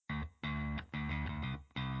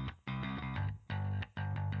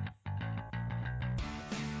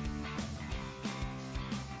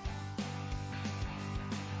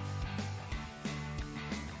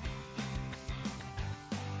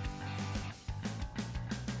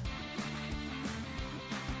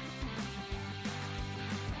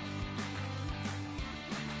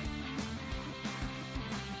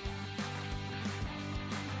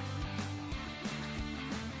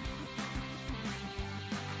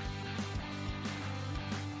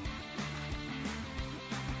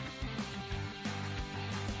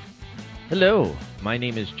Hello, my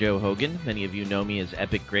name is Joe Hogan. Many of you know me as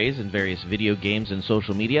Epic Grays in various video games and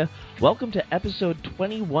social media. Welcome to episode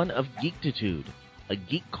 21 of Geektitude, a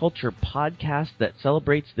geek culture podcast that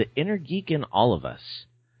celebrates the inner geek in all of us.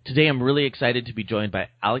 Today I'm really excited to be joined by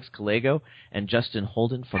Alex Callego and Justin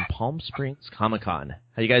Holden from Palm Springs Comic-Con.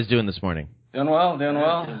 How you guys doing this morning? Doing well. Doing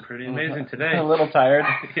pretty amazing today. A little tired.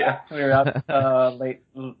 Yeah, we were out late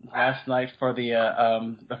last night for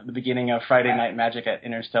the beginning of Friday Night Magic at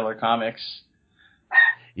Interstellar Comics.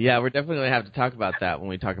 Yeah, we're definitely going to have to talk about that when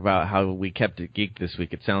we talk about how we kept it geek this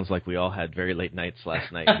week. It sounds like we all had very late nights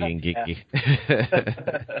last night being geeky.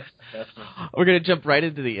 We're going to jump right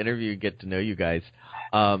into the interview and get to know you guys.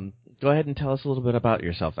 Go ahead and tell us a little bit about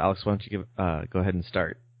yourself. Alex, why don't you go ahead and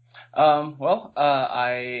start? My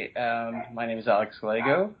name is Alex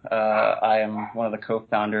Callego. I am one of the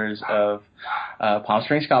co-founders of Palm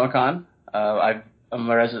Springs Comic-Con. I'm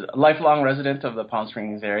a lifelong resident of the Palm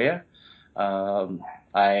Springs area.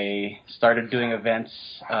 I started doing events,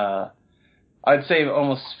 I'd say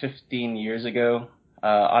almost 15 years ago,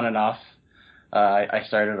 on and off. I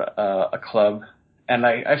started a club, and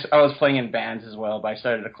I was playing in bands as well, but I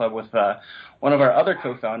started a club with one of our other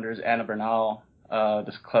co-founders, Anna Bernal,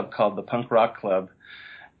 this club called the Punk Rock Club,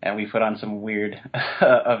 and we put on some weird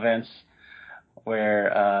events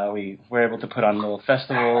where we were able to put on little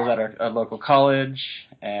festivals at our local college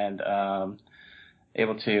and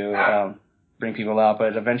able to bring people out.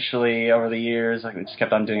 But eventually, over the years, we just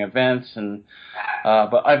kept on doing events, and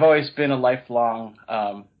but I've always been a lifelong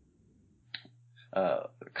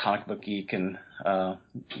comic book geek and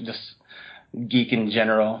just geek in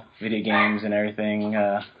general, video games and everything.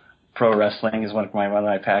 Pro wrestling is one of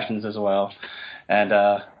my passions as well, and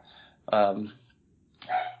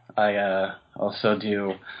I also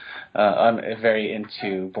do. I'm very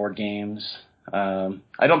into board games. I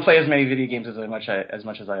don't play as many video games as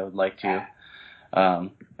much as I would like to,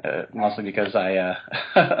 mostly because I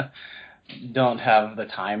don't have the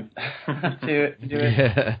time to do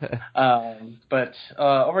it. But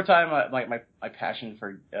over time, my passion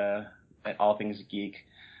for all things geek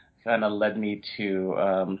kind of led me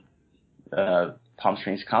to Palm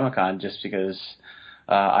Springs Comic-Con, just because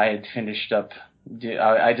I had finished up.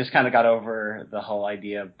 I just kind of got over the whole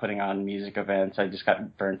idea of putting on music events. I just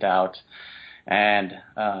got burnt out, and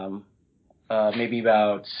maybe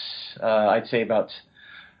about I'd say about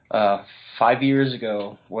 5 years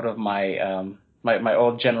ago, one of my my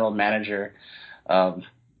old general manager,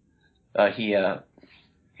 he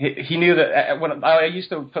knew that when I used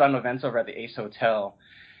to put on events over at the Ace Hotel,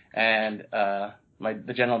 and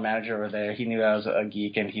the general manager over there, he knew I was a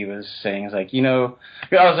geek, and he was saying, I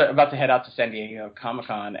was about to head out to San Diego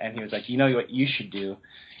Comic-Con, and he was like, what you should do?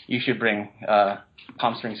 You should bring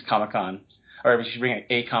Palm Springs Comic-Con, or you should bring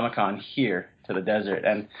a Comic-Con here to the desert.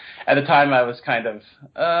 And at the time, I was kind of,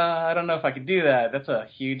 I don't know if I could do that. That's a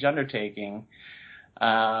huge undertaking.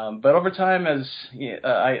 But over time, as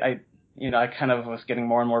I kind of was getting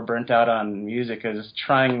more and more burnt out on music. I was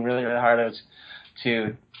trying really, really hard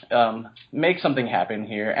to make something happen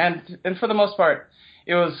here, and for the most part,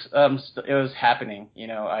 it was happening.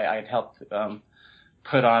 I had helped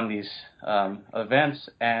put on these events,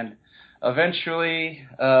 and eventually,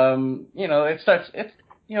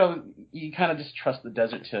 you kind of just trust the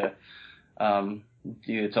desert to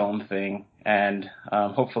do its own thing, and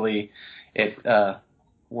hopefully it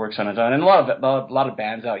works on its own. And a lot of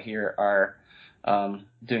bands out here are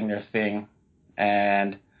doing their thing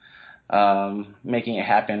and making it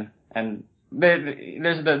happen. And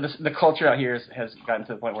there's the culture out here has gotten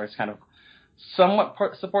to the point where it's kind of somewhat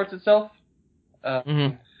supports itself.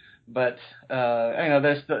 But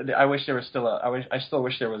I still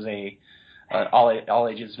wish there was a all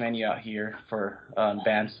ages venue out here for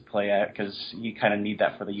bands to play at, because you kind of need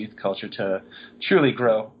that for the youth culture to truly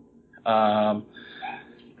grow. But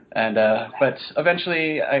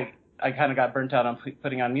eventually I kind of got burnt out on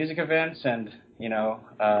putting on music events, and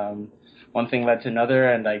one thing led to another,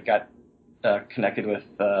 and I got connected with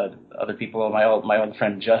other people. My old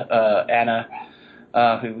friend Anna,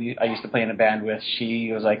 who I used to play in a band with.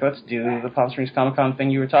 She was like, "Let's do the Palm Springs Comic-Con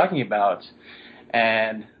thing you were talking about."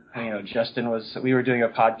 And we were doing a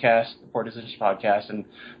podcast, the Poor Decisions podcast, and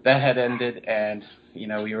that had ended, and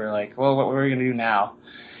we were like, well, what were we gonna do now?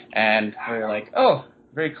 And we were like, oh,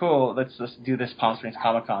 very cool. Let's do this Palm Springs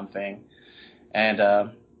Comic-Con thing,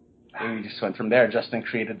 and we just went from there. Justin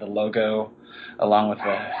created the logo along with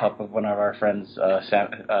the help of one of our friends,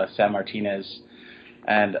 Sam Martinez,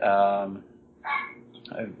 and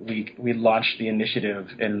we launched the initiative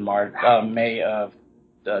in May of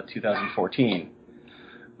 2014.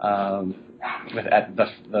 at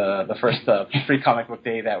the first free comic book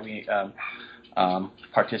day that we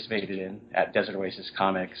participated in at Desert Oasis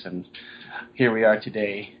Comics, and here we are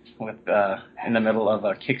today with in the middle of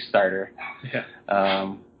a Kickstarter. Yeah.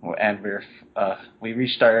 And we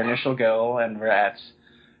reached our initial goal, and we're at,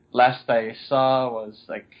 last I saw was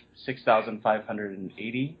like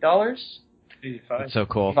 $6,580. 85. That's so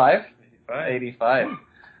cool. 85.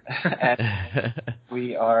 And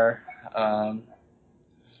we are,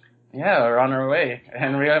 we're on our way.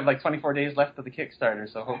 And we have like 24 days left of the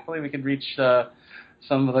Kickstarter, so hopefully we can reach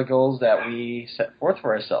some of the goals that we set forth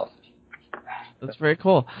for ourselves. That's very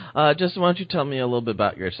cool. Justin, why don't you tell me a little bit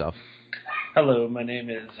about yourself? Hello, my name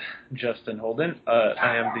is Justin Holden.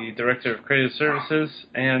 I am the Director of Creative Services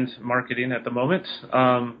and Marketing at the moment.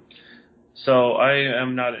 So I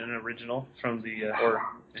am not an original from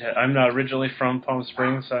I'm not originally from Palm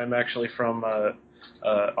Springs. I'm actually from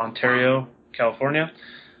Ontario, California.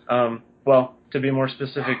 Well, to be more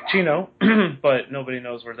specific, Chino, but nobody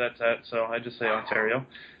knows where that's at, so I just say Ontario.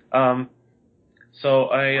 So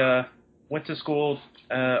I went to school,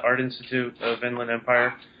 Art Institute of Inland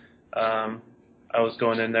Empire. I was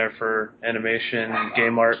going in there for animation,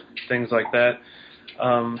 game art, things like that.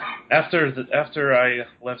 After I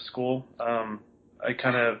left school, I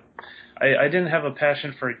didn't have a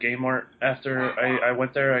passion for game art after I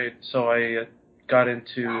went there. So I got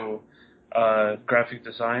into graphic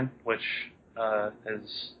design, which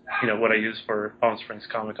is what I use for Palm Springs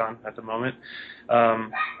Comic Con at the moment. I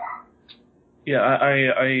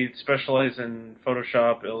specialize in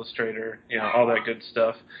Photoshop, Illustrator, all that good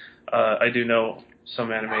stuff. I do know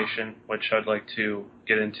some animation, which I'd like to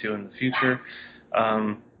get into in the future.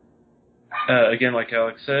 Again, like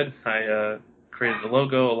Alex said, I created the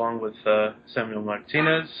logo along with Samuel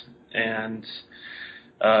Martinez, and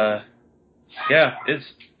it's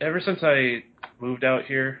ever since I moved out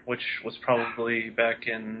here, which was probably back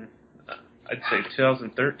in I'd say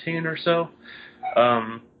 2013 or so.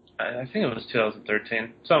 I think it was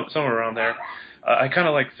 2013, somewhere around there. I kind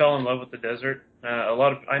of fell in love with the desert.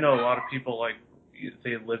 I know a lot of people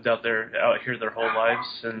they lived out here their whole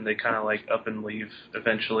lives, and they kind of up and leave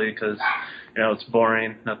eventually because it's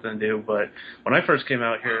boring, nothing to do. But when I first came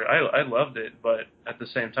out here, I loved it. But at the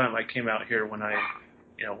same time, I came out here when I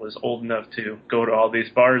was old enough to go to all these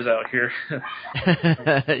bars out here.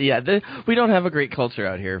 We don't have a great culture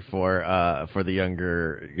out here for the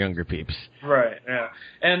younger peeps. Right. Yeah.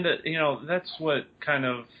 And that's what kind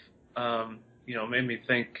of made me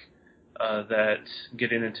think that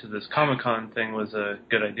getting into this Comic-Con thing was a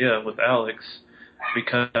good idea with Alex,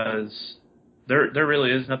 because there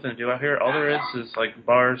really is nothing to do out here. All there is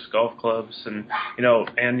bars, golf clubs, and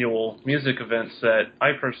annual music events that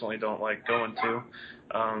I personally don't like going to.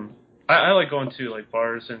 I like going to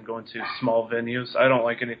bars and going to small venues. I don't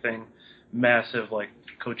like anything massive like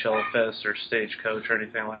Coachella Fest or Stagecoach or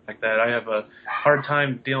anything like that. I have a hard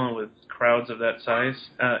time dealing with crowds of that size,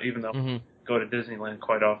 even though I go to Disneyland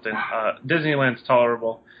quite often. Disneyland's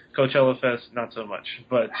tolerable. Coachella Fest, not so much.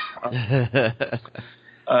 But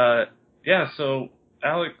so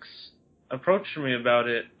Alex approached me about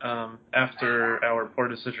it after our Poor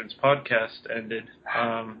Decisions podcast ended.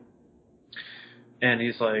 And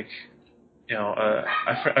he's like,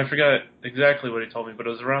 I forgot exactly what he told me, but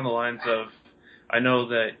it was around the lines of, I know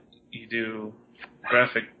that you do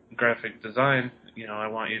graphic design, I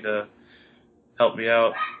want you to help me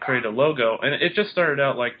out, create a logo. And it just started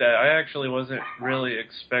out like that. I actually wasn't really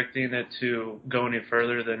expecting it to go any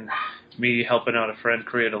further than me helping out a friend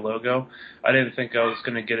create a logo. I didn't think I was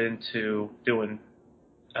going to get into doing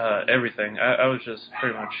everything. I was just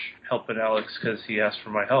pretty much helping Alex because he asked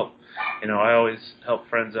for my help. I always help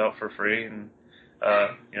friends out for free, and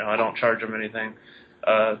I don't charge them anything.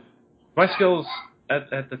 My skills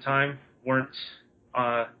at the time weren't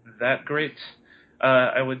that great,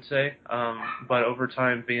 I would say, but over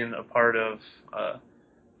time, being a part of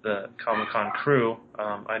the Comic-Con crew,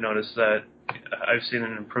 I noticed that I've seen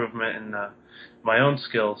an improvement in my own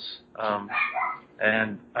skills,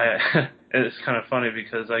 and it's kind of funny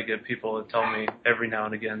because I get people that tell me every now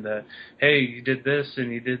and again that, hey, you did this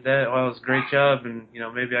and you did that. Well, it was a great job, and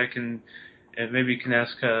maybe you can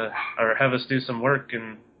ask or have us do some work,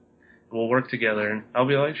 and we'll work together. And I'll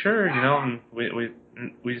be like, sure, and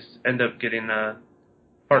we end up getting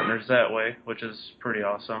partners that way, which is pretty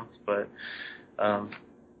awesome. But I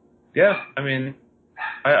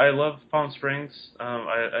love Palm Springs.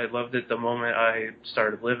 I loved it the moment I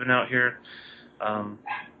started living out here. I'm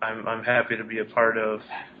happy to be a part of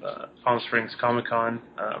Palm Springs Comic Con.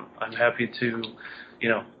 I'm happy to,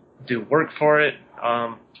 do work for it.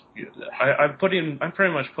 I'm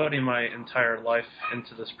pretty much putting my entire life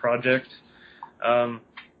into this project.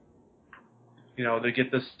 To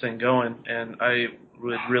get this thing going, and I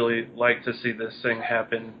would really like to see this thing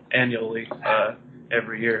happen annually,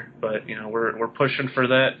 every year. But we're pushing for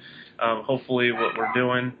that. Hopefully, what we're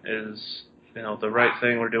doing is the right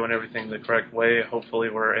thing. We're doing everything the correct way. Hopefully,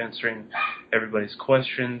 we're answering everybody's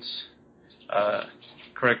questions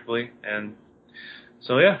correctly. And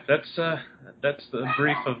so, yeah, that's the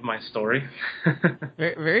brief of my story.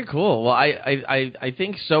 Very, very cool. Well, I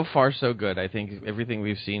think so far so good. I think everything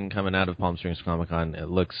we've seen coming out of Palm Springs Comic-Con, it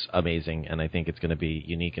looks amazing, and I think it's going to be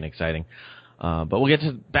unique and exciting. But we'll get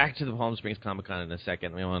back to the Palm Springs Comic-Con in a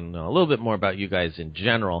second. We want to know a little bit more about you guys in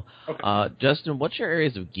general. Okay. Justin, what's your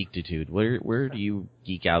areas of geektitude? Where do you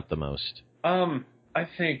geek out the most? I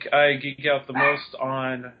think I geek out the most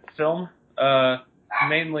on film.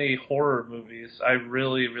 Mainly horror movies. I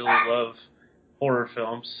really, really love horror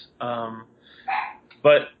films.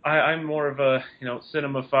 But I'm more of a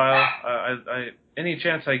cinemaphile. I any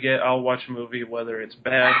chance I get, I'll watch a movie, whether it's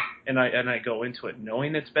bad, and I go into it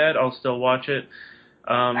knowing it's bad, I'll still watch it.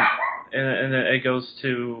 And then it goes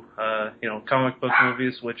to comic book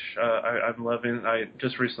movies, which I'm loving. I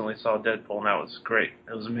just recently saw Deadpool, and that was great.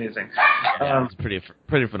 It was amazing. Yeah, it's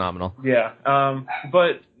pretty phenomenal. Yeah.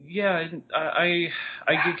 But yeah, I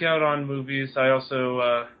geek out on movies. I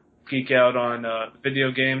also geek out on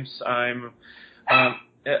video games.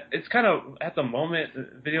 It's kind of, at the moment,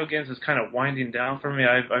 video games is kind of winding down for me.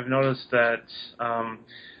 I've noticed that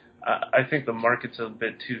I think the market's a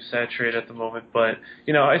bit too saturated at the moment, but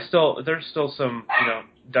there's still some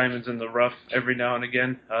diamonds in the rough every now and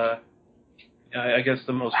again. I guess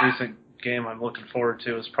the most recent game I'm looking forward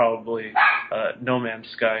to is probably No Man's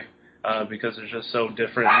Sky, because it's just so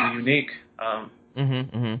different and unique. I'm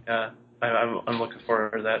looking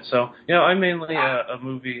forward to that. So I'm mainly a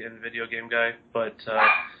movie and video game guy, but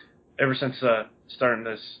ever since starting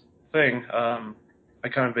this thing, I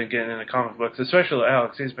kind of been getting into comic books, especially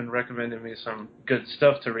Alex. He's been recommending me some good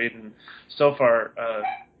stuff to read, and so far,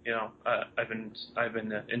 I've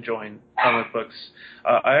been enjoying comic books.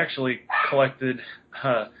 I actually collected,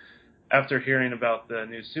 after hearing about the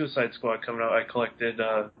new Suicide Squad coming out, I collected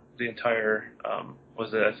the entire, I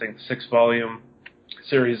think 6-volume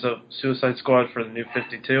series of Suicide Squad for the New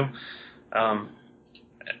 52.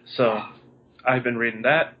 So I've been reading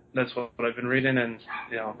that. That's what I've been reading, and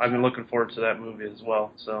I've been looking forward to that movie as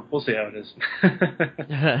well. So we'll see how it is.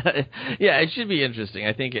 Yeah, it should be interesting.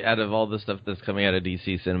 I think out of all the stuff that's coming out of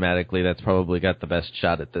DC cinematically, that's probably got the best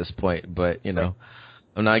shot at this point. But right.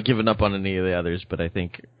 I'm not giving up on any of the others. But I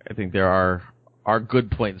think there are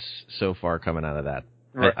good points so far coming out of that.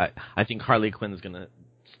 Right. I think Harley Quinn's gonna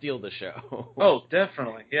steal the show. Oh,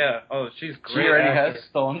 definitely. Yeah. Oh, she's great. She already has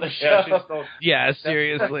stolen the show. Yeah, she stole. Yeah,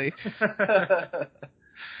 seriously.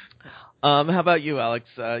 How about you, Alex?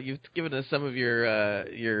 You've given us some of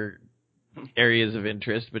your areas of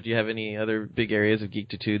interest, but do you have any other big areas of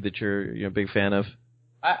geektitude that you're a big fan of?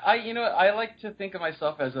 I like to think of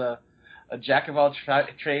myself as a jack of all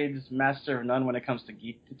trades, master of none when it comes to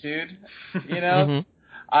geektitude. Mm-hmm.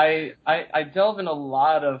 I delve in a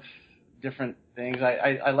lot of different things.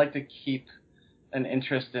 I like to keep an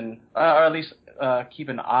interest in, or at least keep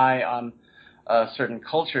an eye on certain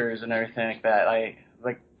cultures and everything like that.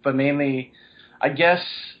 But mainly, I guess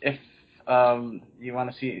if you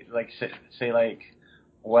want to see, say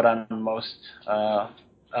what I'm most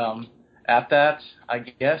apt at, I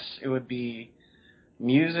guess it would be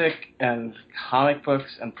music and comic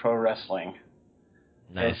books and pro wrestling.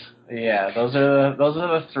 Nice. Those are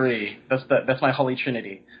the three. That's my holy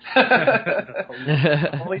trinity.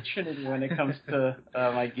 Holy trinity when it comes to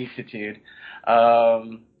my geektitude.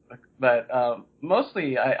 But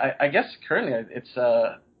mostly, I guess currently it's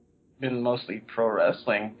been mostly pro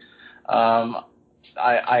wrestling.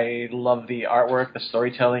 I love the artwork, the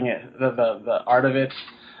storytelling, the art of it.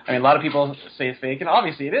 I mean, a lot of people say it's fake, and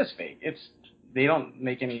obviously it is fake. They don't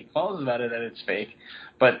make any calls about it that it's fake,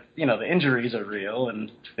 but the injuries are real and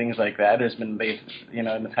things like that. There's been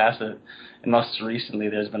in the past, and most recently,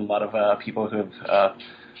 there's been a lot of people who have,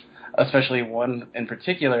 especially one in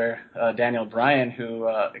particular, Daniel Bryan, who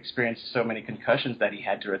experienced so many concussions that he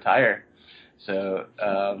had to retire. So,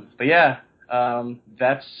 but yeah,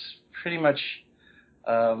 that's pretty much,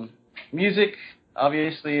 music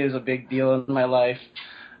obviously is a big deal in my life.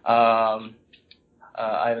 I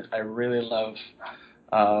really love,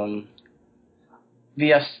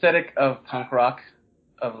 the aesthetic of punk rock,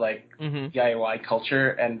 of DIY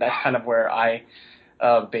culture, and that's kind of where I,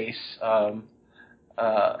 base, a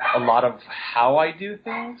lot of how I do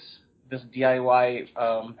things. this DIY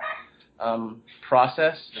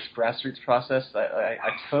process, this grassroots process. I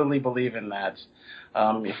totally believe in that.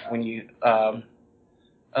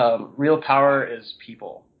 Real power is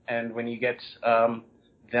people, and when you get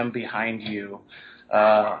them behind you,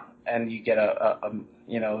 and you get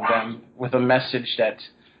them with a message that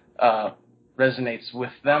resonates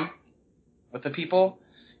with them, with the people,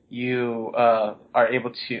 you are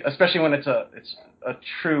able to, especially when it's a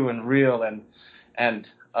true and real and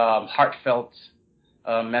heartfelt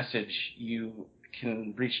message, you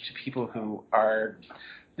can reach to people who are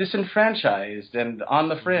disenfranchised and on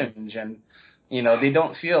the fringe, and they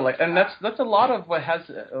don't feel like, and that's a lot of what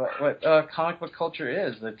comic book culture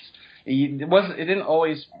is. It didn't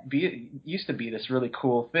always be. It used to be this really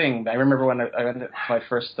cool thing. I remember when I went to my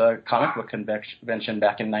first comic book convention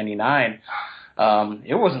back in '99.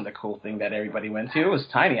 It wasn't the cool thing that everybody went to. It was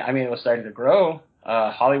tiny. I mean, it was starting to grow.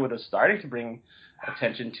 Hollywood was starting to bring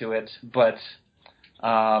attention to it, but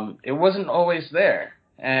it wasn't always there.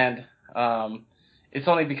 And it's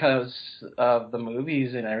only because of the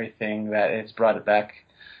movies and everything that it's brought it back.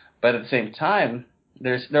 But at the same time,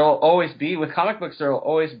 there will always be, with comic books, there will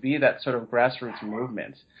always be that sort of grassroots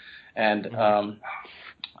movement. And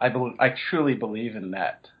I truly believe in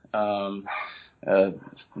that.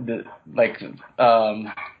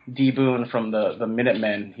 D. Boone from the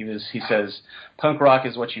Minutemen, he says, punk rock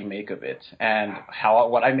is what you make of it. And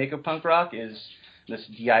what I make of punk rock is this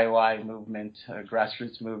DIY movement,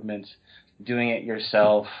 grassroots movement, doing it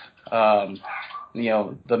yourself, letting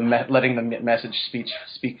the message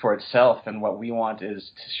speak for itself. And what we want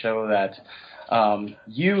is to show that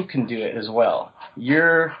you can do it as well.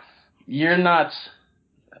 You're not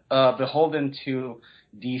beholden to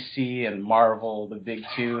DC and Marvel, the big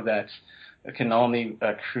two that can only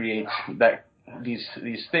create these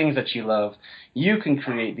things that you love. You can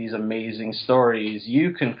create these amazing stories.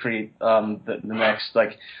 You can create the next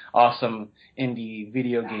awesome indie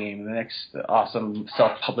video game, the next awesome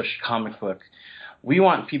self-published comic book. We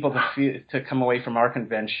want people to come away from our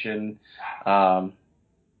convention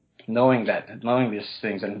knowing these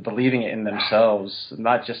things and believing it in themselves,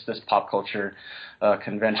 not just this pop culture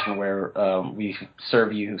convention where we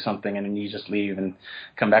serve you something and then you just leave and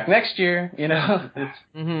come back next year.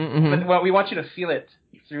 But we want you to feel it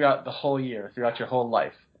throughout the whole year, throughout your whole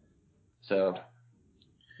life. So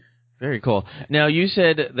very cool. Now, you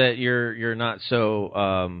said that you're not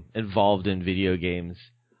so involved in video games.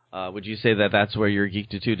 Would you say that that's where your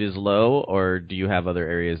geektitude is low, or do you have other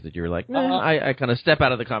areas that you're like, I kind of step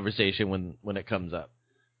out of the conversation when it comes up?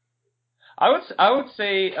 I would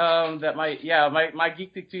say that my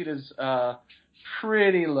geektitude is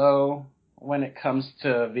pretty low when it comes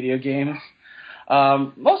to video games.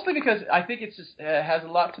 Mostly because I think it has a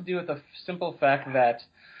lot to do with the simple fact that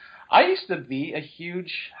I used to be a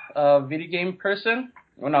huge video game person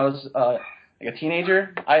when I was a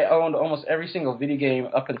teenager. I owned almost every single video game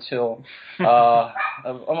up until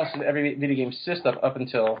almost every video game system up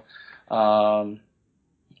until the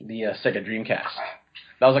Sega Dreamcast.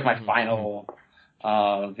 That was my final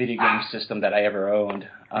video game system that I ever owned.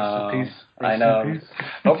 I know.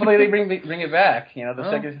 Hopefully they bring it back.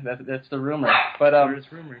 Sega, that's the rumor. But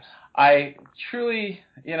there's rumors. I truly,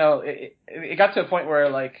 it got to a point where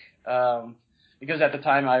because at the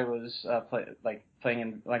time I was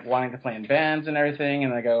playing wanting to play in bands and everything,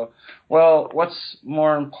 and I go, well, what's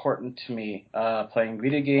more important to me, playing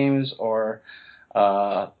video games or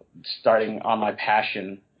starting on my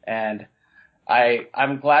passion? And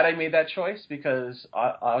I'm glad I made that choice, because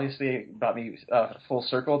obviously it brought me full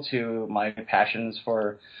circle to my passions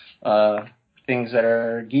for things that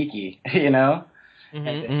are geeky, and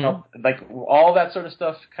it helped, all that sort of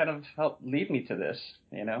stuff kind of helped lead me to this,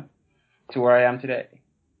 to where I am today.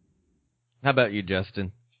 How about you,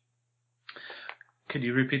 Justin? Could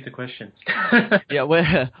you repeat the question? Yeah,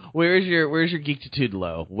 where's your geektitude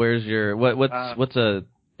low? Where's your what's a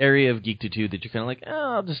area of geektitude that you're kind of like,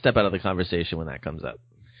 I'll just step out of the conversation when that comes up?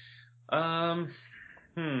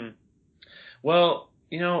 Well,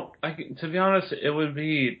 to be honest, it would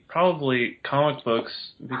be probably comic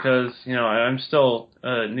books, because I'm still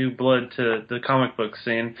new blood to the comic book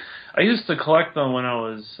scene. I used to collect them when I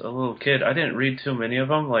was a little kid. I didn't read too many of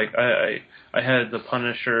them. I had the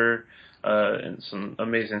Punisher and some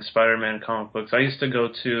amazing Spider-Man comic books. I used to go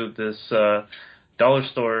to this dollar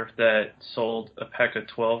store that sold a pack of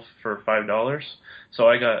 12 for $5. So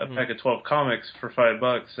I got a pack of 12 comics for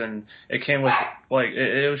 $5, and it came with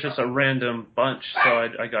it was just a random bunch. So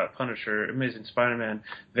I got Punisher, Amazing Spider-Man,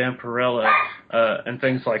 Vampirella, and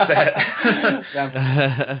things like that.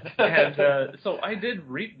 And so I did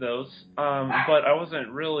read those, but I wasn't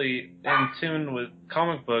really in tune with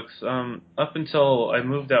comic books up until I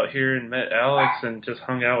moved out here and met Alex and just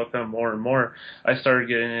hung out with them more and more. I started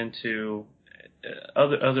getting into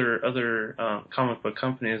other comic book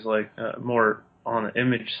companies, like more on the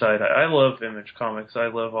Image side. I love Image Comics. I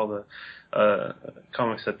love all the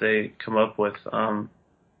comics that they come up with. I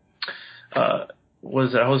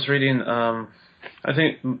was reading I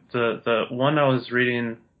think the one I was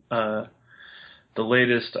reading the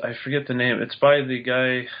latest, I forget the name. It's by the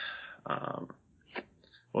guy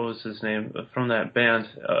what was his name from that band?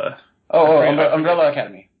 Umbrella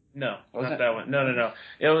Academy. No, not that one. No.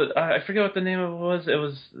 It was I forget what the name of it was. It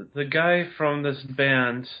was the guy from this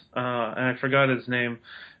band, and I forgot his name.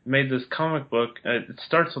 Made this comic book. It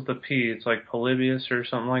starts with a P. It's like Polybius or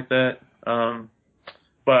something like that.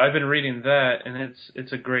 But I've been reading that, and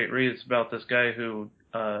it's a great read. It's about this guy who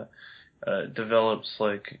develops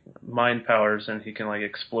like mind powers, and he can like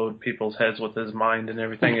explode people's heads with his mind and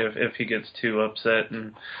everything if he gets too upset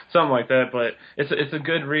and something like that. But it's a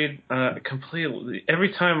good read. Completely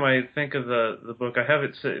every time I think of the book, I have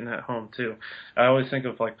it sitting at home too. I always think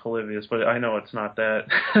of like Polybius, but I know it's not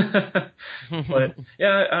that. But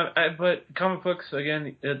yeah, but comic books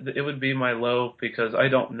again, it would be my low because I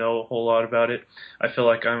don't know a whole lot about it. I feel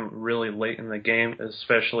like I'm really late in the game,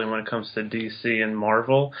 especially when it comes to DC and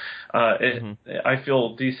Marvel. I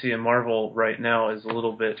feel DC and Marvel right now is a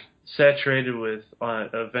little bit saturated with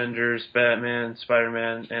Avengers, Batman,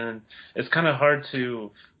 Spider-Man, and it's kind of hard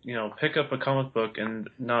to pick up a comic book and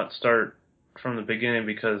not start from the beginning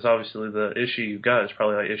because obviously the issue you got is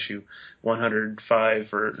probably like issue 105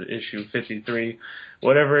 or issue 53,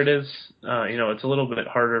 whatever it is. It's a little bit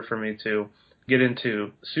harder for me to get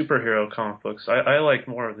into superhero comic books. I like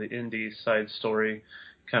more of the indie side story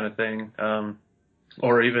kind of thing.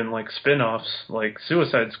 Or even like spin-offs like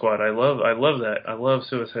Suicide Squad. I love that. I love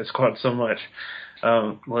Suicide Squad so much.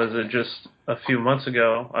 Was it just a few months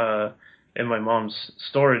ago in my mom's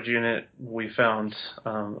storage unit we found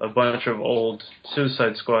a bunch of old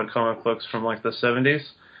Suicide Squad comic books from like the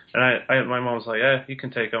 70s. And my mom's like, you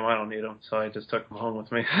can take them. I don't need them. So I just took them home with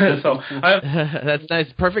me. So that's nice.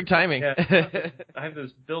 Perfect timing. Yeah, I have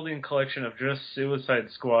this building collection of just Suicide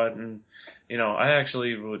Squad, and I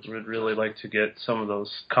actually would really like to get some of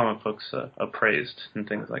those comic books appraised and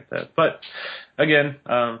things like that. But again,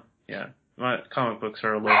 my comic books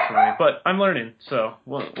are a little for me. But I'm learning, so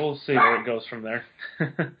we'll see where it goes from there.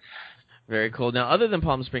 Very cool. Now, other than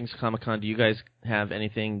Palm Springs Comic-Con, do you guys have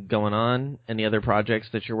anything going on? Any other projects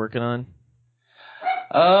that you're working on?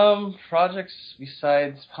 Projects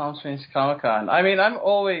besides Palm Springs Comic-Con. I mean, I'm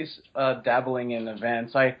always dabbling in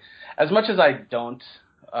events. As much as I don't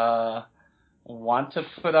want to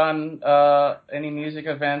put on any music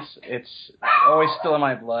events, it's always still in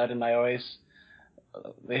my blood, and I always,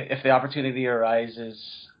 if the opportunity arises,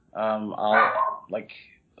 I'll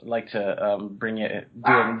like to bring it,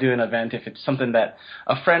 do an event. If it's something that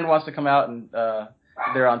a friend wants to come out and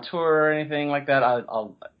they're on tour or anything like that,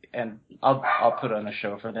 I'll put on a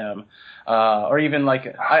show for them. Or even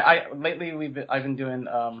like lately I've been doing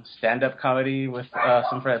stand-up comedy with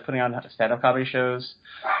some friends, putting on stand-up comedy shows.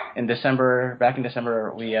 Back in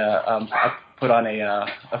December, we I put on a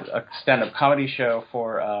stand-up comedy show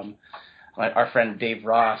for our friend Dave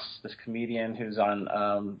Ross, this comedian who's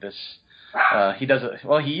on this. He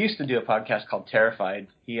used to do a podcast called Terrified.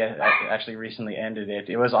 He actually recently ended it.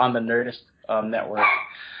 It was on the Nerdist network.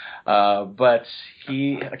 But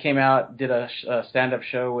he came out, did a stand-up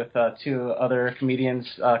show with two other comedians,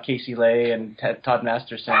 Casey Lay and Todd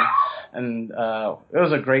Masterson. And it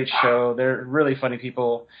was a great show. They're really funny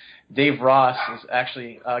people. Dave Ross is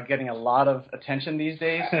actually getting a lot of attention these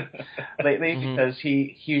days lately because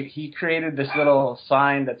he created this little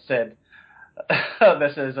sign that said,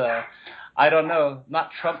 that says, I don't know,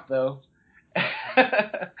 not Trump though.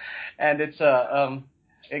 And it's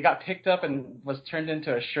it got picked up and was turned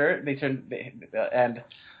into a shirt. It's going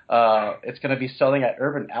to be selling at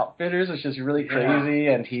Urban Outfitters, which is really crazy.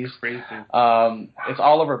 And he's crazy. It's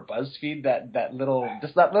all over BuzzFeed. That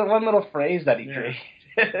one little phrase that he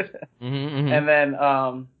created. And then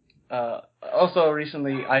also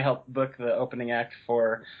recently I helped book the opening act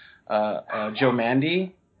for Joe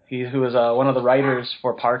Mandy. Who was one of the writers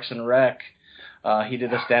for Parks and Rec. He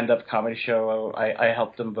did a stand-up comedy show. I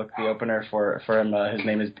helped him book the opener for him. His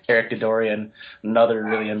name is Eric Dodorian, another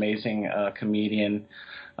really amazing comedian.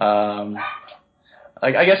 I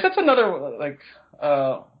guess that's another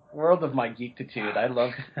world of my geektitude. I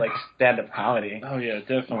love stand-up comedy. Oh yeah,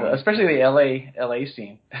 definitely. Especially the LA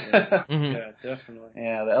scene. Yeah, yeah, definitely.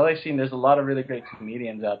 Yeah, the LA scene. There's a lot of really great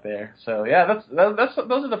comedians out there. So yeah, those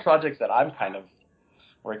are the projects that I'm kind of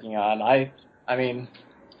working on. I mean,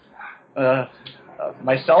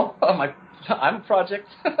 myself, I'm a project.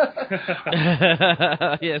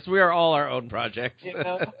 Yes, we are all our own projects.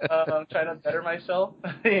 I'm trying to better myself.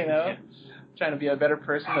 Trying to be a better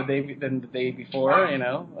person than the day before.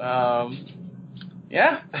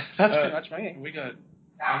 Yeah, that's pretty much me. We got.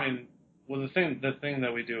 I mean, well, the thing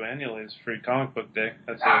that we do annually is Free Comic Book Day.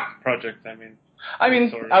 That's a project. I mean,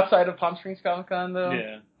 outside of Palm Springs Comic Con, though.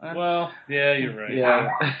 Yeah. Well, yeah, you're right. Yeah.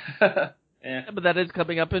 Yeah, but that is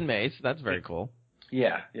coming up in May, so that's very cool.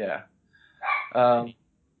 Yeah. I don't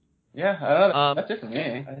know. That's it for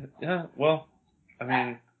me. Yeah. Well, I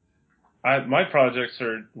mean, my projects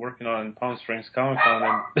are working on Palm Springs Comic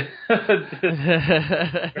Con and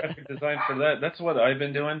graphic design for that. That's what I've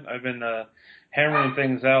been doing. I've been hammering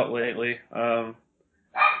things out lately. As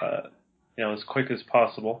quick as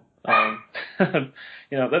possible. That's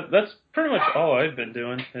pretty much all I've been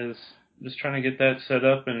doing is just trying to get that set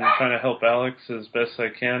up and trying to help Alex as best I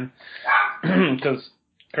can. Because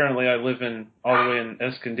currently I live all the way in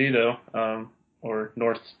Escondido, or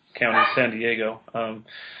North County, San Diego. And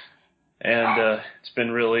it's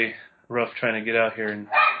been really rough trying to get out here and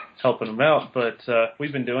helping them out. But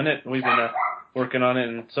we've been doing it. We've been working on it,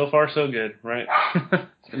 and so far so good, right?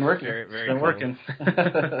 It's been working. Very, very it's been cool. working.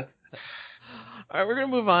 All right, we're going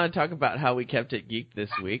to move on and talk about how we kept it geek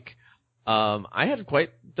this week. I had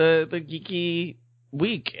quite the geeky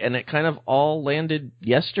week, and it kind of all landed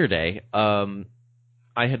yesterday.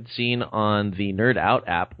 I had seen on the Nerd Out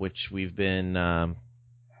app, which we've been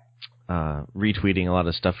retweeting a lot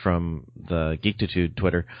of stuff from the Geektitude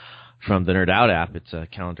Twitter from the Nerd Out app. It's a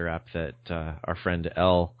calendar app that our friend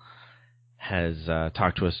Elle has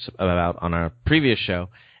talked to us about on our previous show,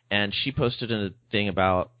 and she posted a thing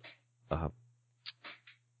about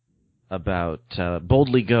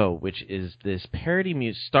Boldly Go, which is this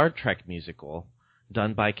parody Star Trek musical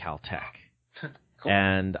done by Caltech. Cool.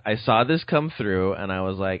 And I saw this come through, and I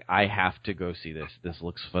was like, I have to go see this. This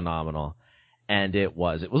looks phenomenal. And it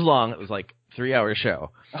was. It was long. It was like a 3-hour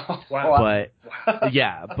show. Oh, wow. But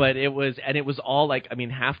yeah, but it was all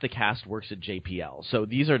half the cast works at JPL. So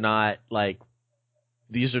these are not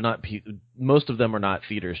most of them are not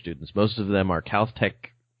theater students. Most of them are Caltech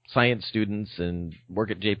science students and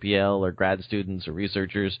work at JPL or grad students or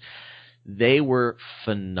researchers. They were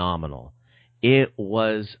phenomenal. It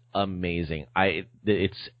was amazing.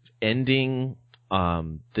 It's ending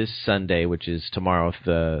this Sunday, which is tomorrow,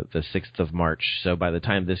 the 6th of March. So by the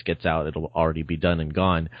time this gets out, it'll already be done and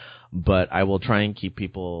gone. But I will try and keep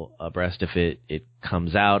people abreast if it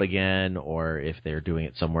comes out again or if they're doing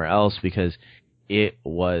it somewhere else, because it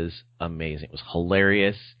was amazing. It was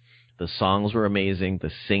hilarious. The songs were amazing.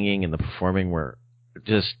 The singing and the performing were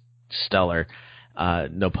just stellar.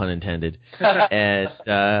 No pun intended. And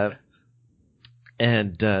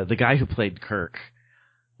the guy who played Kirk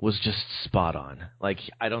was just spot on. Like,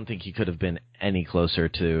 I don't think he could have been any closer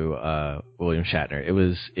to William Shatner.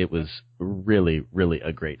 It was really, really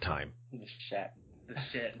a great time. The Shat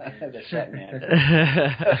man.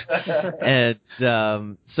 And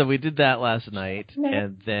so we did that last night,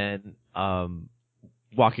 and then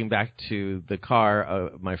walking back to the car,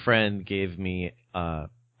 my friend gave me, I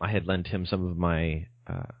had lent him some of my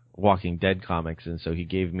Walking Dead comics, and so he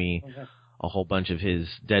gave me a whole bunch of his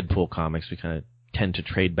Deadpool comics. We kind of tend to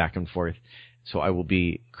trade back and forth. So I will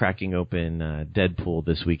be cracking open Deadpool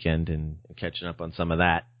this weekend and catching up on some of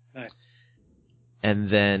that. Nice. And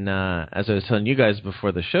then, as I was telling you guys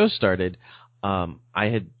before the show started, I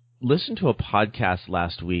had listened to a podcast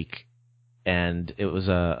last week, and it was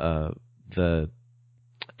the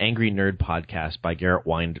Angry Nerd podcast by Garrett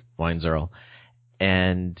Weinzierl,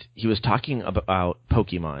 and he was talking about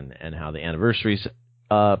Pokemon and how the anniversary's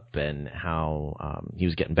up and how he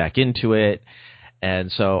was getting back into it.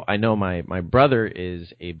 And so I know my brother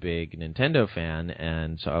is a big Nintendo fan,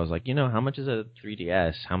 and so I was like, how much is a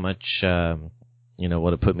 3DS? How much,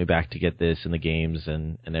 would it put me back to get this and the games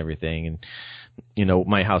and everything? And,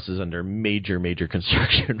 my house is under major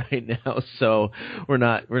construction right now, so we're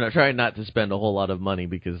not trying not to spend a whole lot of money,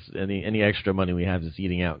 because any extra money we have is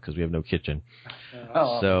eating out because we have no kitchen.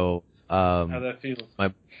 So how that feels.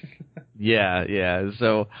 Yeah.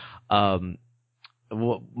 So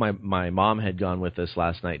my mom had gone with us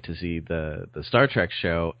last night to see the Star Trek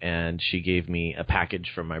show, and she gave me a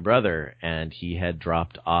package from my brother, and he had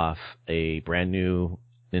dropped off a brand new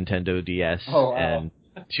Nintendo DS and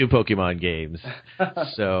 2 Pokemon games.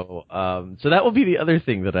 So that will be the other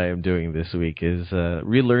thing that I am doing this week is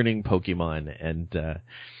relearning Pokemon, and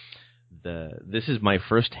this is my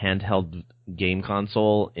first handheld game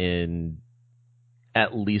console in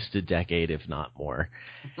at least a decade, if not more.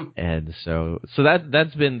 And so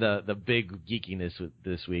that's been the big geekiness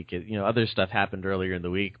this week. Other stuff happened earlier in the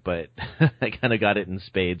week, but I kind of got it in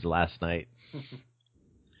spades last night.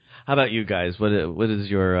 How about you guys? What is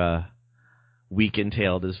your week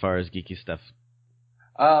entailed as far as geeky stuff?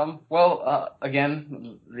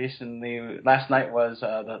 Again, recently, last night was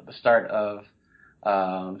the start of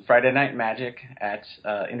Friday Night Magic at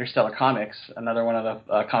Interstellar Comics, another one of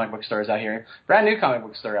the comic book stores out here, brand new comic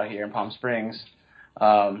book store out here in Palm Springs,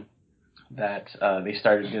 that they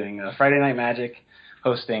started doing Friday Night Magic,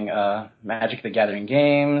 hosting Magic the Gathering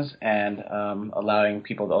games, and allowing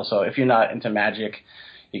people to also, if you're not into Magic,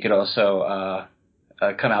 you could also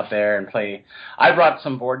come out there and play. I brought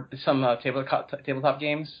some tabletop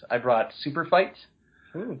games. I brought Super Fight,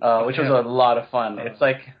 which was a lot of fun. It's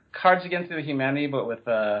like Cards Against Humanity, but with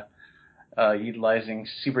utilizing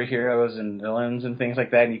superheroes and villains and things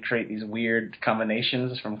like that, and you create these weird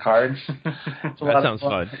combinations from cards. That sounds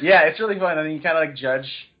fun. Yeah, it's really fun, and then you kind of like judge.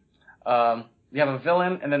 You have a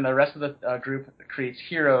villain, and then the rest of the group creates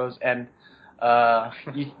heroes, and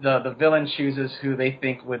the villain chooses who they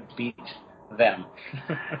think would beat them.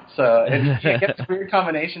 So you get weird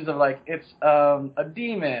combinations of like it's a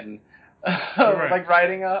demon, like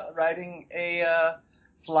riding a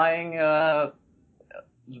flying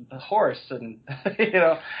horse, and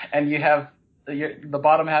and you have the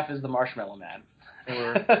bottom half is the Marshmallow Man,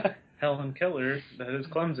 or Helen Keller that is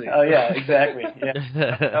clumsy. Oh yeah, exactly. Yeah,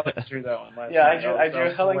 I drew that one. I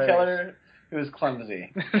drew Helen Keller, who is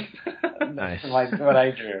clumsy. Nice. What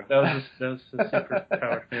I drew. That was his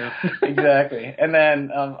superpower. Yeah. Exactly. And then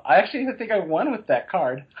I actually think I won with that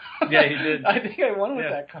card. Yeah, he did. I think I won with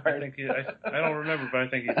that card. I think I don't remember, but I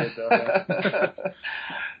think he did though.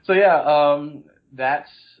 So yeah, that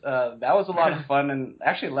was a lot of fun, and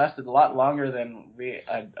actually lasted a lot longer than we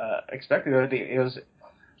expected.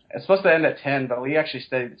 It's supposed to end at 10, but we actually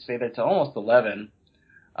stayed there till almost 11,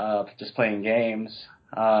 just playing games.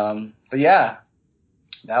 But yeah,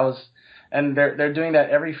 that was, and they're doing that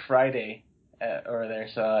every Friday over there.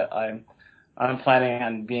 So I'm planning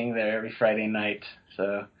on being there every Friday night.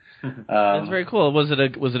 So that's very cool. Was it a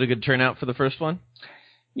good turnout for the first one?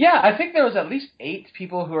 Yeah, I think there was at least 8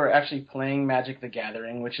 people who are actually playing Magic the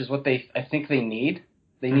Gathering, which is what I think they need.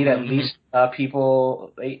 They need at least 8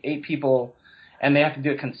 people, and they have to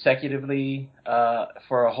do it consecutively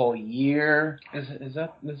for a whole year. Is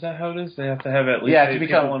that how it is? They have to have at least 8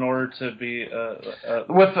 people in order to be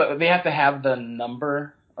they have to have the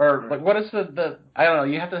number, or like what is the I don't know.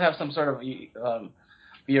 You have to have some sort of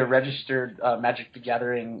be a registered Magic the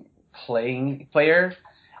Gathering player.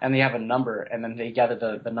 And they have a number, and then they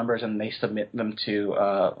gather the numbers and they submit them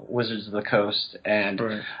to Wizards of the Coast and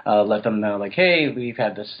let them know, like, hey, we've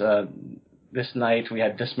had this night, we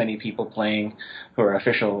had this many people playing who are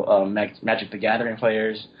official Magic the Gathering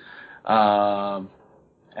players. And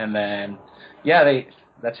then,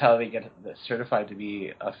 that's how they get certified to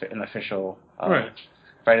be an official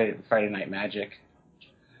Friday Night Magic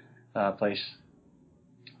place.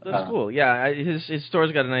 That's cool. Yeah, his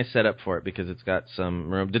store's got a nice setup for it because it's got some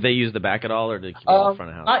room. Did they use the back at all, or did they keep it all front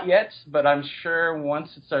of house? Not yet, but I'm sure once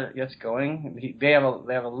it gets going, they have a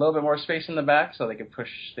little bit more space in the back, so they can push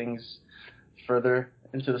things further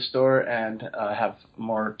into the store and have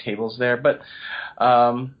more tables there. But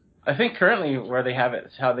I think currently where they have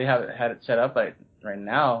it, how they have it had it set up right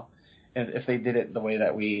now, and if they did it the way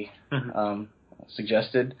that we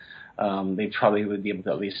suggested, they probably would be able to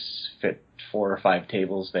at least fit 4 or 5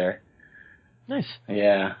 tables there. Nice.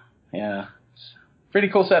 Yeah. It's pretty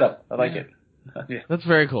cool setup. I like it. Yeah. That's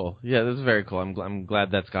very cool. Yeah, that's very cool. I'm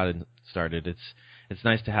glad that's gotten started. It's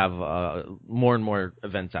nice to have more and more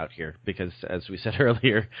events out here because, as we said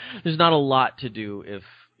earlier, there's not a lot to do if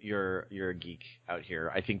you're a geek out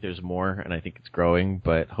here. I think there's more, and I think it's growing,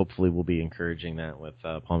 but hopefully we'll be encouraging that with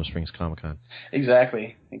Palm Springs Comic-Con.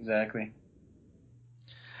 Exactly.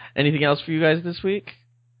 Anything else for you guys this week?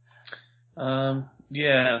 I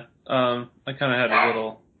kind of had a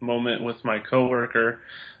little moment with my coworker.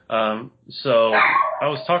 So I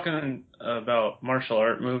was talking about martial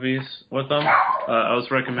art movies with them. I was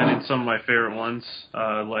recommending some of my favorite ones,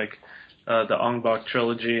 like the Ong Bak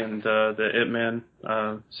trilogy and the Ip Man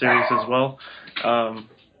series as well.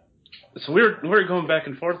 so we were going back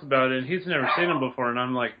and forth about it, and he's never seen them before, and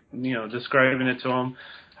I'm like, describing it to him,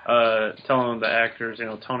 telling him the actors,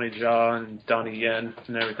 Tony Jaa and Donnie Yen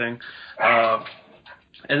and everything.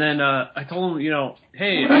 And then I told him,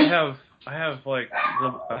 hey, I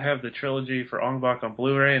have the trilogy for Ong Bak on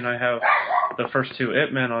Blu-ray, and I have the first two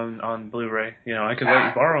Ip Men on Blu-ray. I could let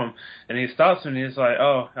you borrow them. And he stops me and he's like,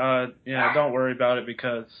 don't worry about it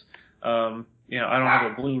because I don't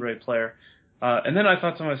have a Blu-ray player. And then I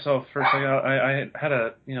thought to myself for a second, I had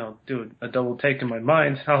to do a double take in my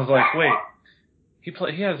mind. I was like, wait,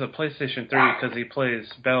 he has a PlayStation 3 because he plays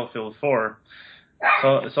Battlefield 4.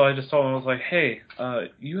 So I just told him, I was like, hey,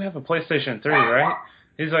 you have a PlayStation 3, right?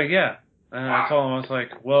 He's like, yeah. And I told him, I was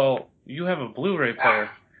like, well, you have a Blu-ray player.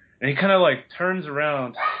 And he kind of turns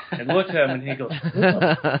around and looks at him and he goes,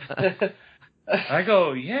 I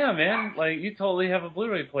go, yeah, man, you totally have a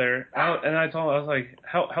Blu-ray player. And I told him, I was like,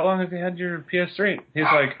 how long have you had your PS3? He's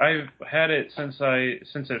like, I've had it since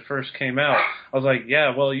it first came out. I was like,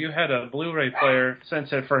 yeah, well, you had a Blu-ray player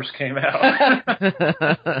since it first came out.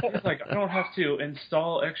 He's like, I don't have to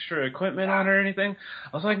install extra equipment on or anything.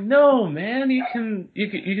 I was like, no, man, you can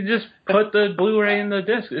just put the Blu-ray in the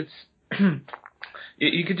disc. It's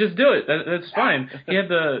you could just do it. That's fine. He had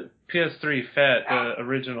the PS3 Fat, the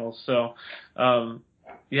original. So,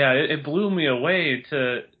 it blew me away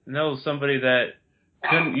to know somebody that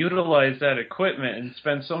couldn't utilize that equipment and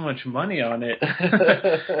spend so much money on it.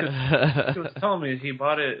 He was telling me he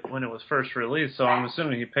bought it when it was first released, so I'm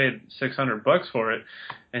assuming he paid $600 for it,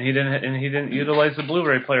 and he didn't utilize the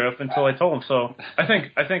Blu-ray player up until I told him. So I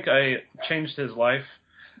think I changed his life.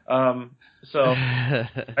 So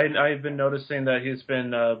I've been noticing that he's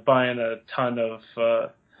been buying a ton of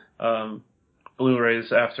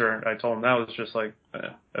Blu-rays after I told him. That was just a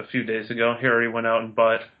few days ago. He already went out and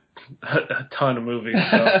bought a ton of movies.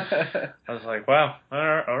 So I was like, wow,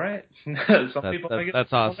 all right. That's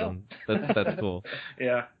awesome. That's cool.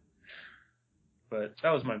 Yeah. But that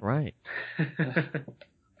was my... Right.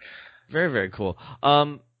 Very, very cool.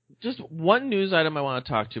 Just one news item I want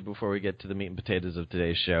to talk to before we get to the meat and potatoes of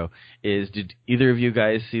today's show is, did either of you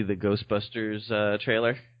guys see the Ghostbusters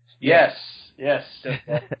trailer? Yes.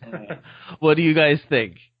 What do you guys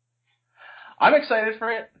think? I'm excited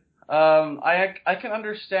for it. I can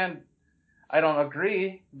understand. I don't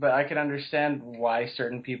agree, but I can understand why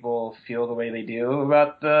certain people feel the way they do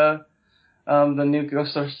about the new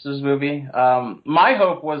Ghostbusters movie. My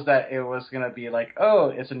hope was that it was going to be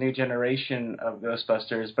it's a new generation of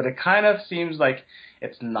Ghostbusters, but it kind of seems like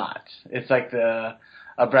it's not. It's like a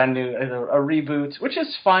brand new, a reboot, which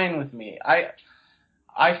is fine with me.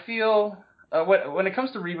 I feel, when it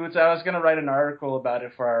comes to reboots, I was going to write an article about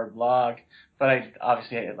it for our blog, but I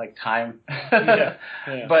obviously had time. Yeah.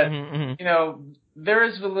 But, there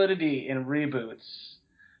is validity in reboots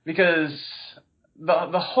because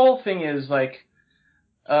the whole thing is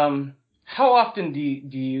how often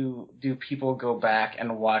do people go back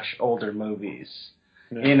and watch older movies?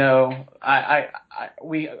 Yeah.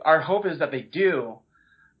 Our hope is that they do,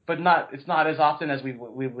 but it's not as often as we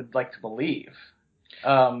would like to believe.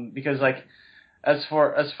 Because as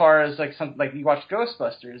far as you watch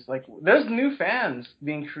Ghostbusters, there's new fans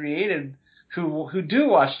being created who do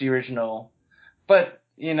watch the original, but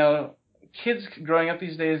kids growing up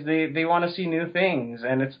these days, they want to see new things,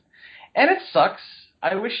 and it sucks.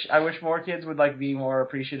 I wish more kids would be more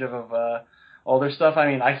appreciative of older stuff. I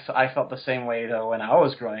mean, I felt the same way though when I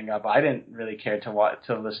was growing up. I didn't really care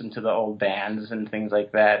to listen to the old bands and things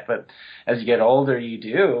like that, but as you get older, you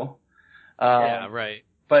do. Yeah, right.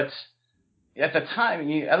 But at the time,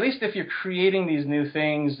 at least if you're creating these new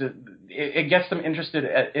things, it gets them interested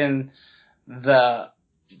in the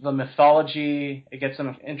mythology. It gets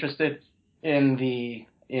them interested in the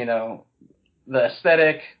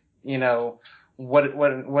aesthetic. What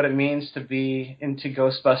it means to be into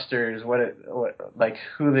Ghostbusters.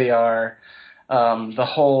 Who they are. The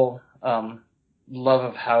whole love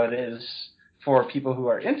of how it is for people who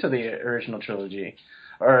are into the original trilogy.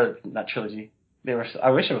 Or not trilogy.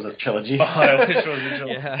 I wish it was a trilogy. Oh, I wish it was a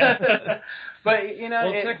trilogy. Yeah. But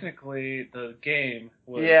technically the game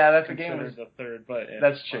was considered the third, but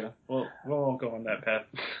that's true. We won't go on that path.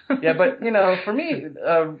 Yeah, but for me,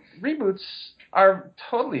 reboots are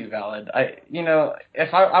totally valid.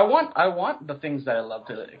 If I want the things that I love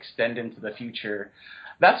to extend into the future.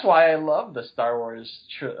 That's why I love the Star Wars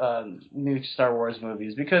new Star Wars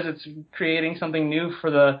movies, because it's creating something new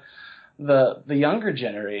for the younger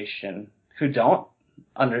generation who don't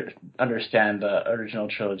understand the original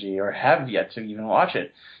trilogy or have yet to even watch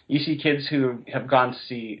it. You see kids who have gone to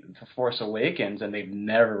see The Force Awakens and they've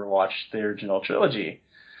never watched the original trilogy,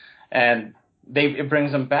 and it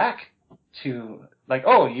brings them back to like,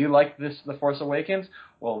 oh, you like this, The Force Awakens?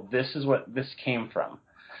 Well, this is what this came from,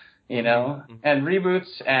 you know. Mm-hmm. And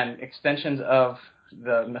reboots and extensions of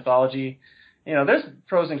the mythology, you know, there's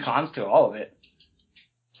pros and cons to all of it,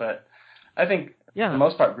 but I think for the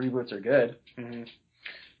most part reboots are good. Mm-hmm.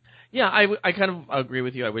 Yeah, I kind of agree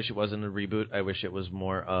with you. I wish it wasn't a reboot. I wish it was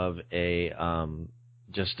more of a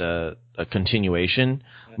just a continuation,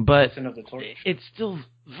 but it still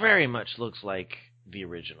very much looks like the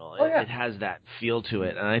original. Oh, yeah. It has that feel to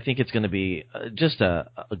it, and I think it's going to be just a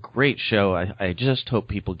great show. I just hope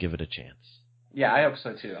people give it a chance. Yeah, I hope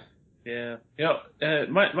so too. Yeah, you know,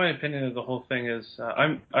 my opinion of the whole thing is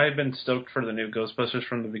I've been stoked for the new Ghostbusters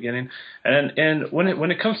from the beginning, and when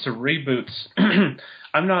it comes to reboots,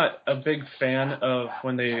 I'm not a big fan of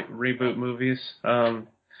when they reboot movies.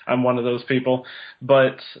 I'm one of those people,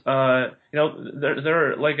 but you know,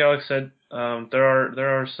 there are, like Alex said,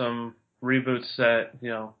 there are some reboots that, you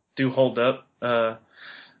know, do hold up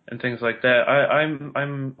and things like that.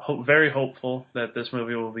 I'm very hopeful that this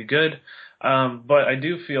movie will be good, but I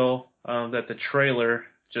do feel that the trailer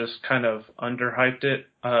just kind of underhyped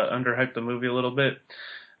the movie a little bit,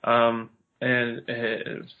 and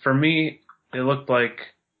for me, it looked like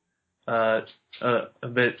a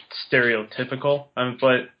bit stereotypical.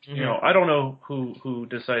 But you know, I don't know who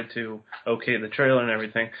decided to okay the trailer and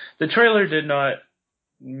everything. The trailer did not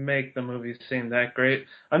make the movie seem that great.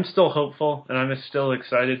 I'm still hopeful, and I'm still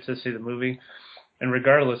excited to see the movie. And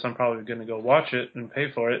regardless, I'm probably going to go watch it and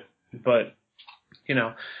pay for it. But you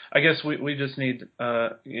know, I guess we just need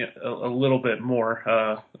you know, a little bit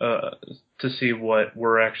more to see what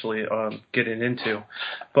we're actually getting into.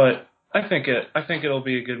 But I think it'll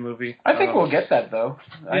be a good movie. I think we'll get that though.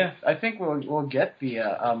 Yeah, I think we'll get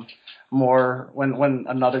the more when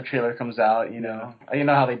another trailer comes out. You know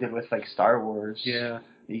how they did with like Star Wars. Yeah,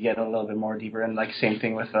 you get a little bit more deeper, and like same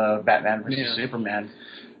thing with Batman versus Superman.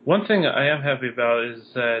 One thing I am happy about is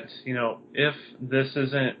that, you know, if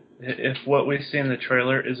what we see in the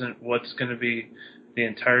trailer isn't what's going to be the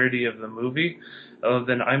entirety of the movie,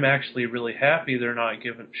 then I'm actually really happy they're not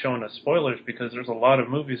showing us spoilers, because there's a lot of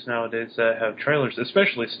movies nowadays that have trailers,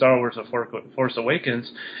 especially Star Wars: The Force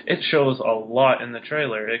Awakens. It shows a lot in the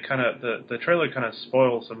trailer. It kind of the trailer kind of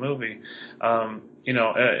spoils the movie, you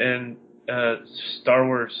know, and Star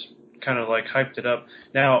Wars kind of like hyped it up.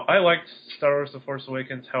 Now, I liked Star Wars: The Force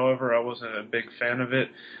Awakens. However, I wasn't a big fan of it.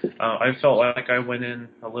 I felt like I went in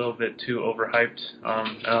a little bit too overhyped,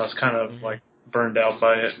 and I was kind of like burned out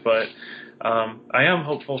by it. But I am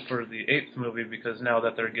hopeful for the 8th movie, because now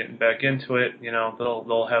that they're getting back into it, you know,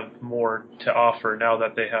 they'll have more to offer now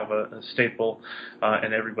that they have a staple,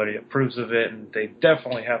 and everybody approves of it, and they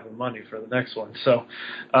definitely have the money for the next one. So,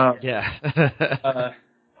 yeah.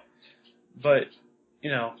 But you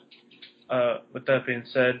know, with that being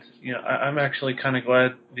said, you know, I'm actually kind of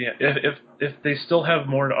glad. Yeah, if they still have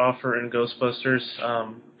more to offer in Ghostbusters,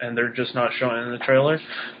 and they're just not showing it in the trailer,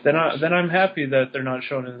 then I'm happy that they're not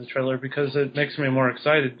showing it in the trailer, because it makes me more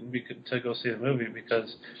excited to go see the movie.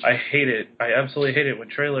 Because I hate it. I absolutely hate it when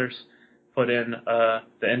trailers put in the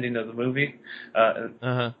ending of the movie.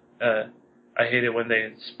 I hate it when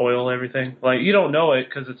they spoil everything. Like, you don't know it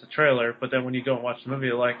because it's a trailer, but then when you go and watch the movie,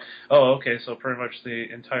 you're like, oh, okay, so pretty much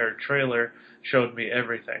the entire trailer showed me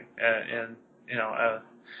everything. And you know,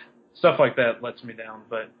 stuff like that lets me down,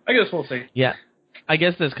 but I guess we'll see. Yeah. I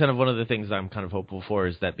guess that's kind of one of the things I'm kind of hopeful for,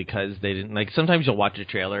 is that because they didn't, like, sometimes you'll watch a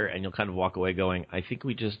trailer and you'll kind of walk away going, I think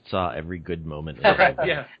we just saw every good moment.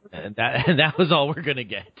 Yeah. And that was all we're going to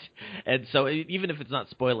get. And so even if it's not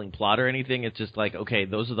spoiling plot or anything, it's just like, okay,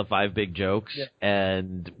 those are the 5 big jokes,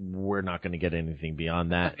 and we're not going to get anything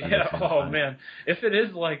beyond that. Yeah. Oh, man. If it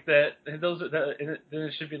is like that, then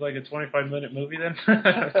it should be like a 25-minute movie then.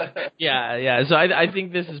 Yeah. So I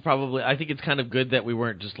think this is probably, I think it's kind of good that we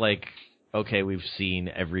weren't just like, okay, we've seen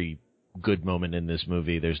every good moment in this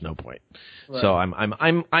movie. There's no point. Right. So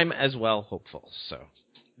I'm as well hopeful. So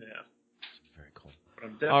yeah, very cool.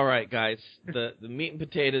 All right, guys, the meat and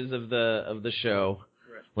potatoes of the show.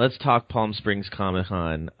 Right. Let's talk Palm Springs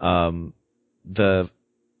Comic-Con. The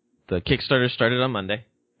Kickstarter started on Monday.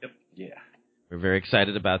 Yep. Yeah. We're very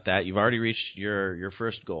excited about that. You've already reached your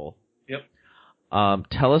first goal. Yep.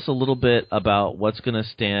 Tell us a little bit about what's going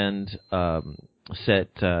to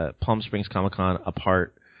set Palm Springs Comic-Con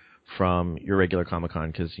apart from your regular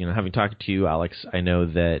Comic-Con, because, you know, having talked to you, Alex, I know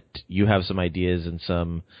that you have some ideas and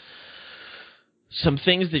some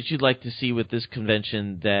things that you'd like to see with this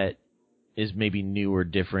convention that is maybe new or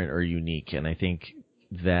different or unique. And I think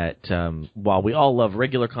that while we all love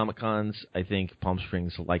regular Comic-Cons, I think Palm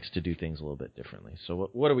Springs likes to do things a little bit differently. So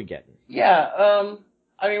what are we getting? Yeah,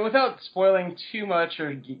 I mean, without spoiling too much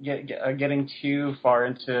or getting too far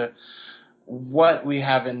into what we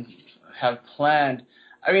have planned,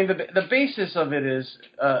 I mean, the basis of it is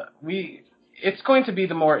it's going to be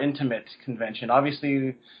the more intimate convention.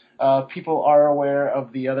 Obviously, people are aware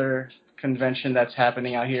of the other convention that's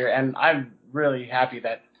happening out here, and I'm really happy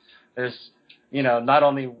that there's, not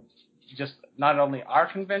only our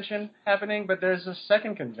convention happening, but there's a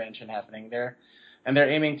second convention happening there, and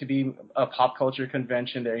they're aiming to be a pop culture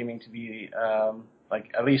convention. They're aiming to be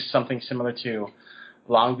like at least something similar to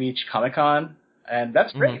Long Beach Comic Con, and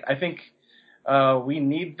that's great. I think we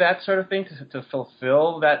need that sort of thing to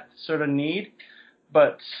fulfill that sort of need,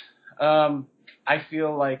 but I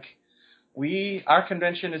feel like our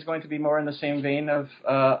convention is going to be more in the same vein of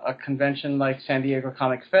a convention like San Diego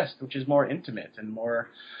Comic Fest, which is more intimate and more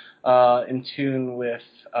in tune with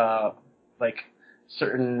like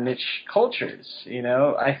certain niche cultures.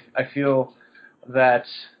 I feel that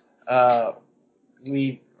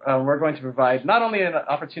we're going to provide not only an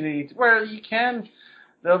opportunity where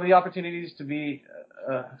there'll be opportunities to be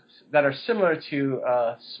that are similar to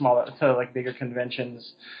like bigger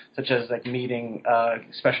conventions, such as like meeting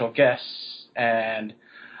special guests and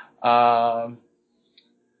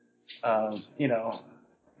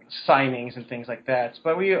signings and things like that.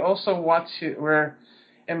 But we also we're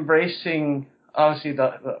embracing obviously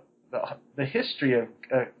the history of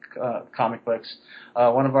comic books.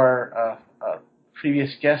 One of our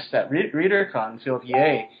previous guests at ReaderCon, Philip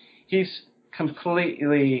Ye, he's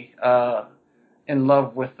completely in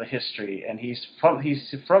love with the history, and he's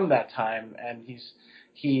from that time, and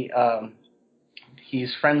he's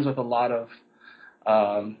friends with a lot of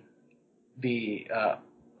the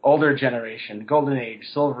older generation, Golden Age,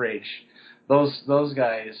 Silver Age, those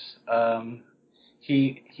guys.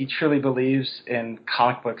 He truly believes in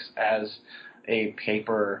comic books as a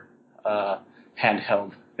paper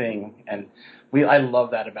handheld thing, and I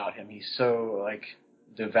love that about him. He's so like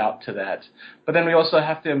devout to that. But then we also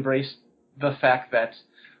have to embrace the fact that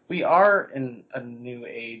we are in a new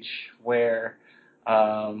age where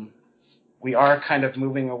we are kind of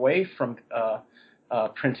moving away from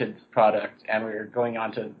printed product, and we're going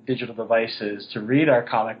on to digital devices to read our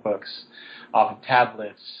comic books off of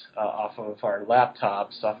tablets, off of our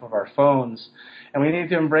laptops, off of our phones, and we need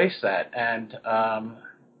to embrace that. And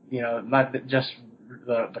not just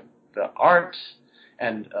the art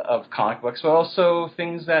and of comic books, but also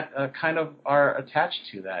things that kind of are attached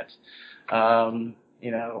to that.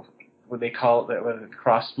 What they call it,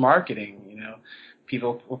 cross marketing.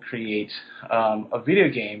 People will create a video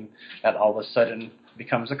game that all of a sudden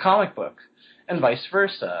becomes a comic book, and vice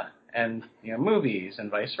versa, and movies and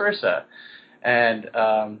vice versa, and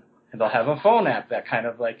they'll have a phone app that kind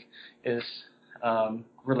of like is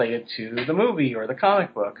related to the movie or the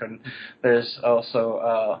comic book, and there's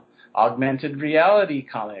also augmented reality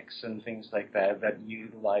comics and things like that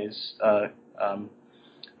utilize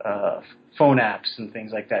phone apps and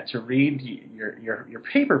things like that to read your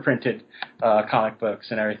paper printed comic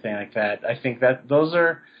books and everything like that. I think that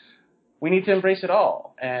we need to embrace it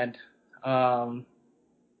all, and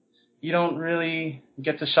you don't really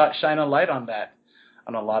get to shine a light on that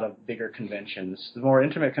on a lot of bigger conventions. The more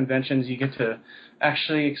intimate conventions, you get to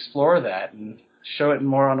actually explore that and show it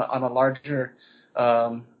more on a larger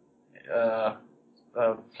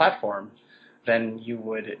platform than you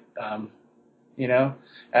would,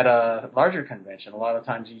 at a larger convention. A lot of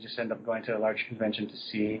times you just end up going to a larger convention to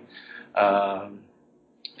see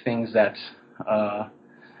things that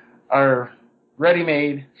are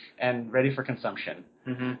ready-made and ready for consumption.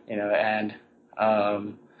 And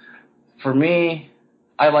for me,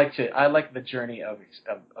 I like the journey of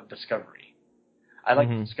discovery. I like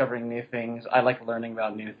discovering new things. I like learning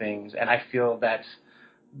about new things, and I feel that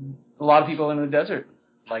a lot of people in the desert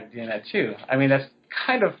like doing that too. I mean, that's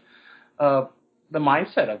kind of the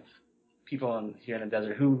mindset of people here in the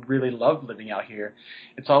desert who really love living out here.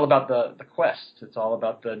 It's all about the quest. It's all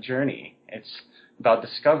about the journey. It's about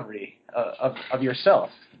discovery of yourself,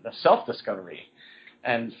 the self-discovery,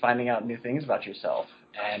 and finding out new things about yourself.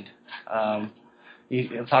 And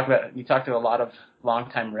you talk to a lot of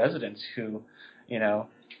longtime residents who,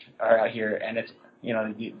 are out here, and it's,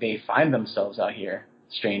 they find themselves out here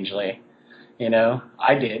strangely.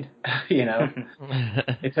 I did.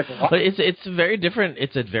 It took a while. But it's very different.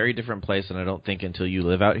 It's a very different place, and I don't think until you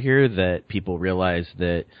live out here that people realize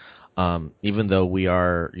that even though we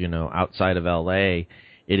are, outside of LA,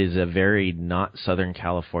 it is a very not Southern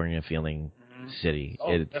California feeling city.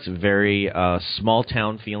 It's very small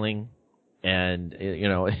town feeling, and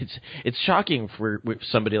it's shocking for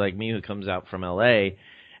somebody like me who comes out from LA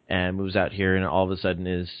and moves out here and all of a sudden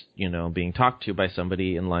is, being talked to by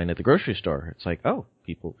somebody in line at the grocery store. It's like, oh,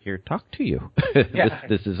 people here talk to you.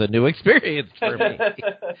 This is a new experience for me.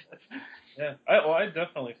 Yeah, I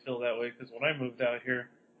definitely feel that way because when I moved out here,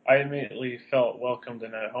 I immediately felt welcomed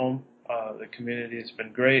and at home. The community has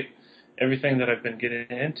been great. Everything that I've been getting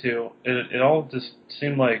into, it all just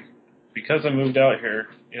seemed like because I moved out here,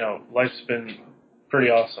 life's been pretty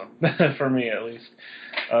awesome for me at least.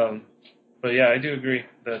 But yeah, I do agree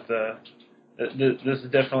that this is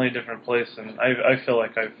definitely a different place, and I feel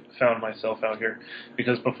like I've found myself out here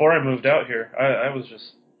because before I moved out here, I was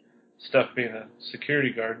just stuck being a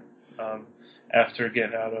security guard after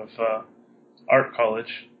getting out of art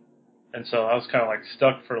college, and so I was kind of like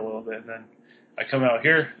stuck for a little bit, and then I come out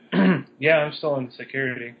here. Yeah, I'm still in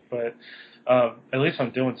security, but at least I'm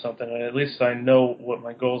doing something. At least I know what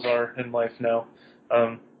my goals are in life now.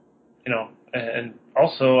 And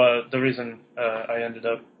also the reason I ended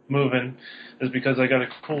up moving is because I got a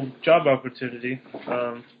cool job opportunity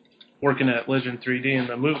working at Legend 3D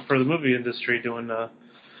for the movie industry, doing the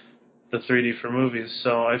 3D for movies.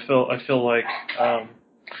 So I feel like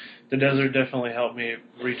the desert definitely helped me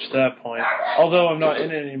reach that point. Although I'm not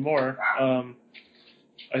in it anymore,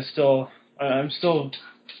 I still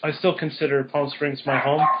consider Palm Springs my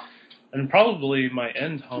home, and probably my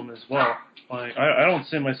end home as well. Like I don't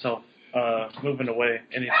see myself moving away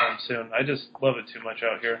anytime soon. I just love it too much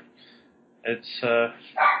out here. It's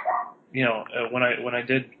when I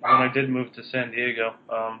did move to San Diego,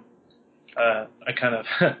 I kind of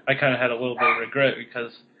had a little bit of regret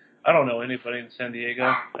because I don't know anybody in San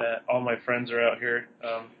Diego. All my friends are out here.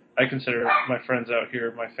 I consider my friends out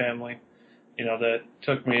here my family. That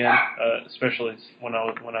took me in, especially when I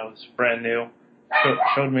was brand new.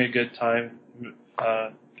 Showed me a good time,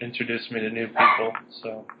 introduced me to new people.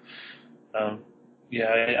 So, I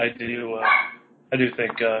do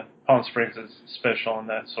think Palm Springs is special in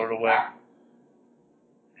that sort of way.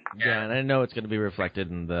 Yeah, and I know it's going to be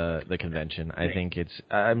reflected in the convention. I think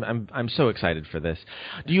I'm so excited for this.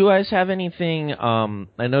 Do you guys have anything?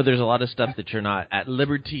 I know there's a lot of stuff that you're not at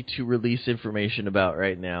liberty to release information about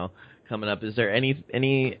right now coming up. Is there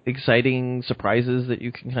any exciting surprises that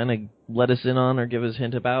you can kind of let us in on or give us a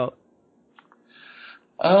hint about?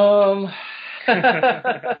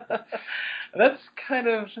 That's kind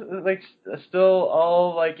of like still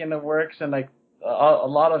all like in the works, and like a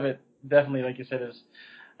lot of it definitely, like you said, is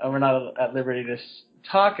we're not at liberty to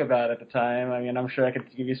talk about at the time. I mean, I'm sure I could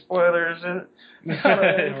give you spoilers in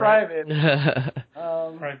private.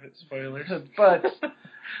 Private spoilers. But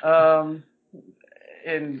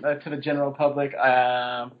to the general public,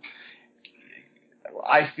 I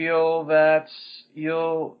feel that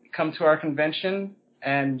you'll come to our convention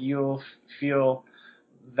and you'll feel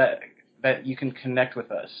that you can connect with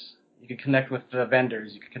us. You can connect with the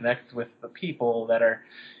vendors. You can connect with the people that are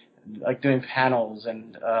like doing panels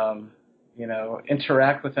and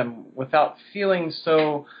interact with them without feeling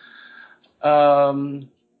so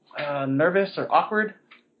nervous or awkward,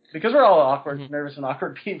 because we're all awkward, nervous and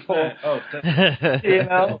awkward people. Oh, definitely.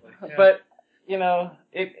 Yeah. But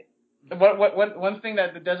one thing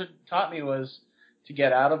that the desert taught me was to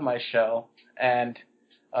get out of my shell and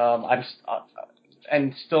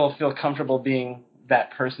and still feel comfortable being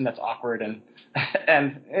that person that's awkward and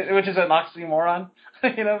which is an oxymoron,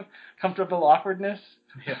 comfortable awkwardness.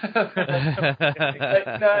 Yeah. At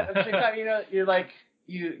the same time, you're like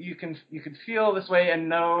you can feel this way and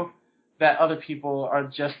know that other people are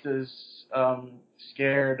just as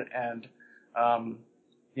scared and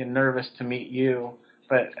nervous to meet you,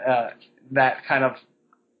 but that kind of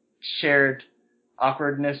shared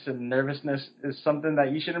awkwardness and nervousness is something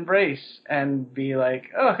that you should embrace and be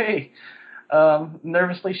like, oh hey.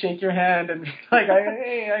 Nervously shake your hand and be like,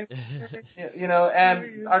 hey,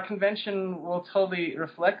 and our convention will totally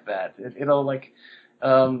reflect that. It'll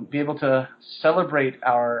be able to celebrate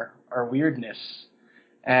our weirdness.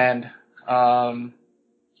 And one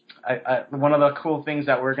of the cool things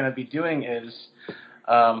that we're going to be doing is,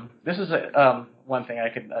 this is one thing I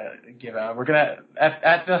could give out. We're going to,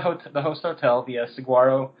 at the host hotel, the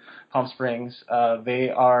Saguaro Palm Springs, they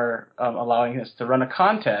are allowing us to run a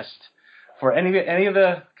contest for any of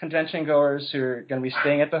the convention goers who are going to be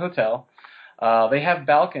staying at the hotel. They have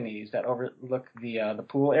balconies that overlook the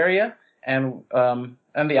pool area and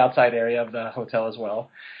the outside area of the hotel as well.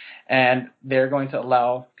 And they're going to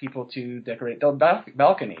allow people to decorate those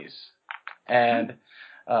balconies. And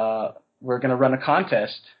we're going to run a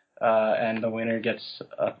contest, and the winner gets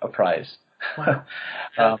a prize. Wow.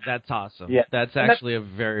 That's awesome. Yeah. That's actually a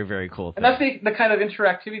very, very cool thing. And that's the kind of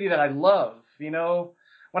interactivity that I love.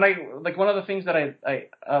 one of the things that I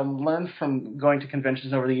learned from going to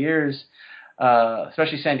conventions over the years,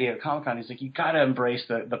 especially San Diego Comic-Con, is like you gotta embrace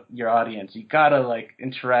your audience. You gotta like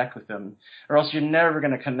interact with them, or else you're never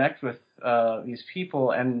gonna connect with these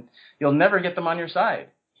people, and you'll never get them on your side.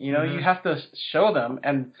 You know, you have to show them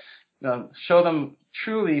and show them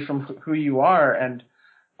truly from who you are and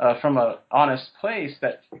from an honest place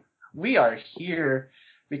that we are here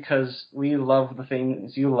because we love the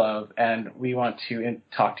things you love, and we want to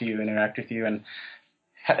talk to you, interact with you, and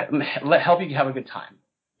help you have a good time.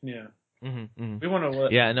 Yeah. Mm-hmm, mm-hmm. We want to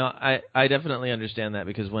Yeah, no, I definitely understand that,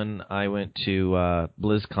 because when I went to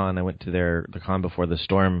BlizzCon, I went to the con before the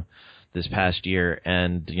storm this past year,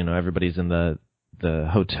 and everybody's in the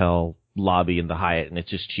hotel lobby in the Hyatt, and it's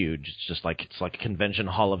just huge. It's like a convention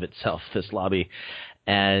hall of itself, this lobby,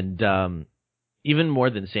 and even more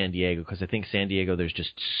than San Diego, because I think San Diego, there's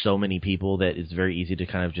just so many people that it's very easy to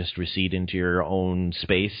kind of just recede into your own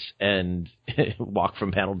space and walk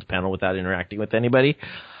from panel to panel without interacting with anybody.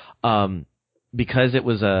 Because it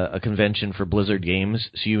was a convention for Blizzard games,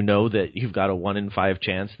 so that you've got a 1 in 5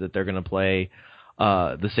 chance that they're going to play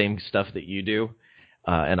the same stuff that you do,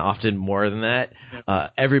 and often more than that.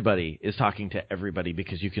 Everybody is talking to everybody,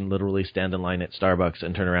 because you can literally stand in line at Starbucks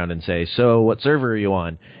and turn around and say, "So, what server are you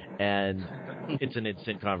on?" And it's an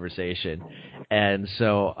instant conversation. And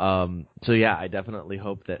so yeah, I definitely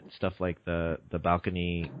hope that stuff like the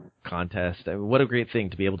balcony contest, I mean, what a great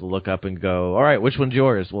thing to be able to look up and go, all right, which one's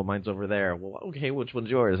yours? Well, mine's over there. Well, okay, which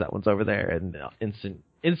one's yours? That one's over there. And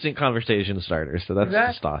instant conversation starters. So that's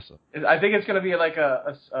just awesome. I think it's going to be like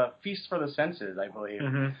a feast for the senses, I believe.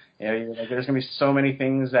 Mm-hmm. Like there's going to be so many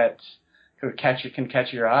things that can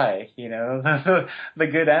catch your eye, the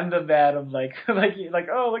good and the bad of like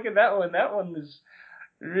oh, look at that one. That one is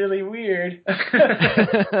really weird.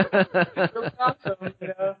 Really awesome,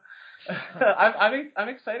 I'm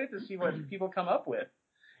excited to see what people come up with.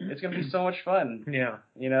 It's going to be so much fun. Yeah.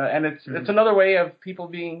 And it's another way of people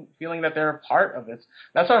feeling that they're a part of it.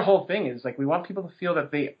 That's our whole thing, is like we want people to feel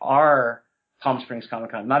that they are Palm Springs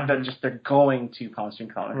Comic-Con, not that just they're going to Palm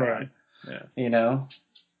Springs Comic-Con. Right. Yeah.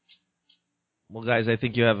 Well, guys, I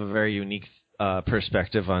think you have a very unique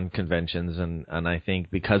perspective on conventions, and I think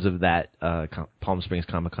because of that, Palm Springs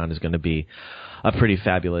Comic-Con is going to be a pretty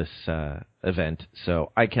fabulous event.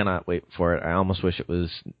 So I cannot wait for it. I almost wish it was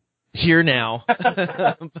here now,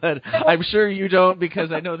 but I'm sure you don't,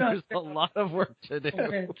 because I know there's a lot of work to do.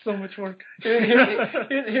 Okay, so much work.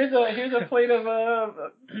 Here's a plate of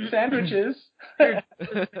sandwiches.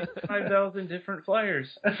 5,000 different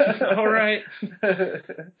flyers. All right.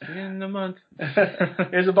 In the month.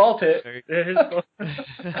 Here's a ball pit.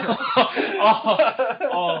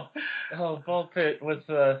 Ball pit with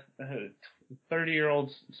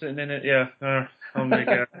 30-year-olds sitting in it. Yeah. Oh my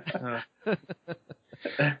God.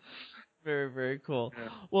 Very, very cool. Yeah.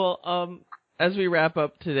 Well, as we wrap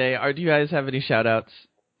up today, do you guys have any shout-outs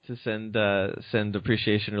to send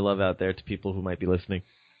appreciation or love out there to people who might be listening?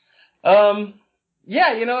 Yeah,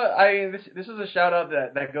 this is a shout-out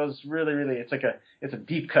that goes really, really, it's a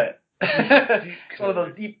deep cut. It's one of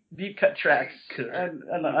those deep cut tracks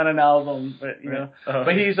on an album, but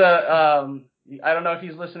but he's I don't know if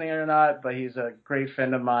he's listening or not, but he's a great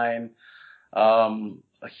friend of mine.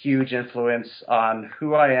 A huge influence on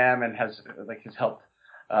who I am, and has helped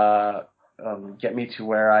get me to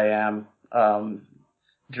where I am,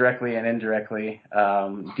 directly and indirectly.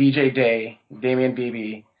 DJ Damian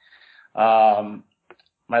Beebe.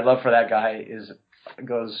 My love for that guy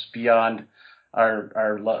goes beyond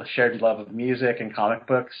our shared love of music and comic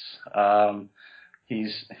books.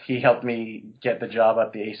 He helped me get the job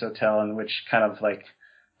at the Ace Hotel, and which kind of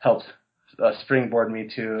helped springboard me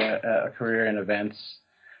to a career in events.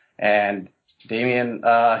 And Damien,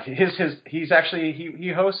 he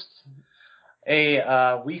hosts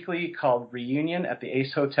a weekly called Reunion at the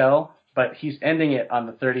Ace Hotel, but he's ending it on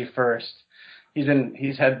the 31st.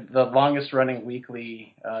 He's had the longest running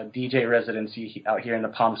weekly DJ residency out here in the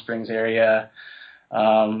Palm Springs area.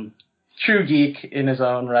 True geek in his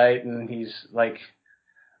own right, and he's like,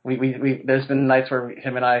 there's been nights where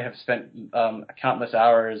him and I have spent countless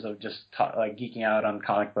hours of just geeking out on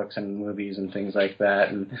comic books and movies and things like that.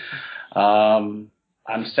 And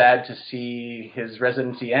I'm sad to see his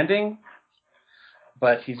residency ending,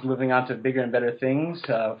 but he's moving on to bigger and better things,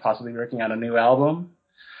 possibly working on a new album.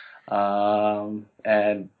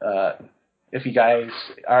 And if you guys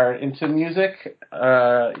are into music,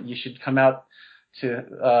 you should come out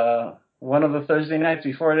to one of the Thursday nights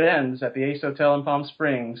before it ends at the Ace Hotel in Palm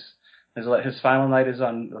Springs. His final night is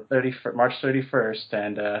on March 31st,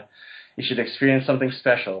 and you should experience something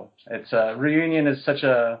special. Reunion is such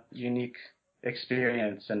a unique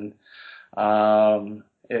experience, and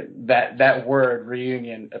that word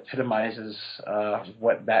reunion epitomizes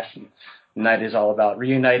what that night is all about: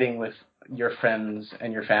 reuniting with your friends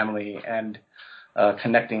and your family, and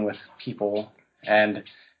connecting with people and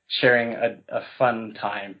sharing a fun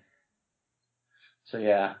time. So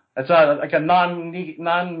yeah, it's not like a non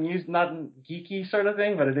geeky sort of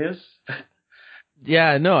thing, but it is.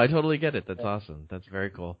 Yeah, no, I totally get it. That's awesome. That's very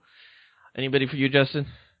cool. Anybody for you, Justin?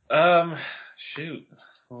 Shoot.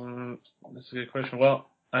 That's a good question. Well,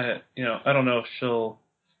 I don't know if I'll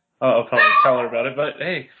probably tell her about it, but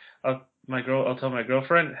hey, I'll tell my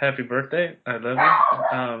girlfriend, happy birthday. I love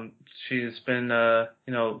you. She's been,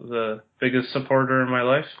 the biggest supporter in my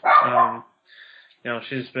life.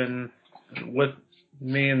 She's been with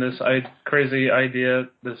me in this crazy idea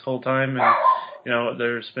this whole time, and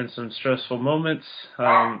there's been some stressful moments,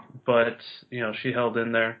 but she held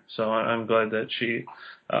in there, so I'm glad that she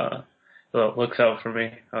looks out for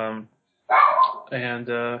me. And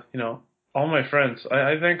all my friends,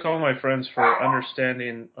 I thank all my friends for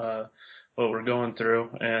understanding what we're going through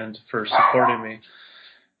and for supporting me.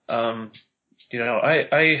 I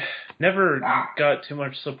never got too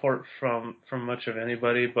much support from much of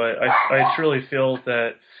anybody, but I truly feel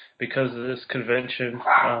that because of this convention,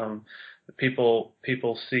 people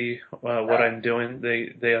see what I'm doing.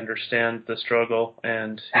 They understand the struggle,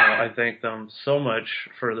 and I thank them so much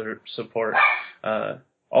for their support.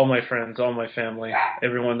 All my friends, all my family,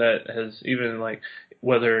 everyone that has even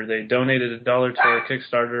whether they donated $1 to our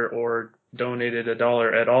Kickstarter or donated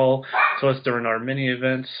 $1 at all to us during our mini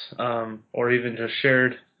events, or even just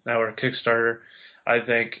shared our Kickstarter. I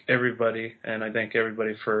thank everybody, and I thank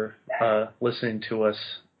everybody for listening to us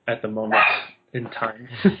at the moment in time.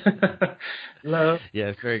 Love.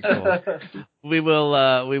 Yeah, very cool. We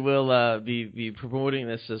will be promoting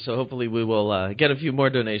this, so hopefully we will get a few more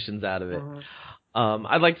donations out of it.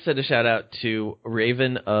 I'd like to send a shout out to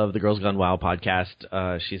Raven of the Girls Gone Wild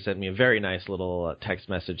podcast. She sent me a very nice little text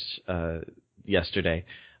message yesterday,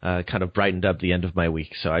 kind of brightened up the end of my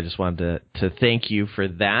week. So I just wanted to thank you for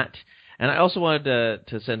that. And I also wanted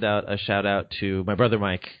to send out a shout out to my brother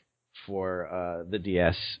Mike for the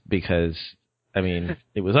DS, because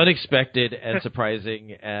it was unexpected and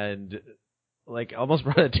surprising, and almost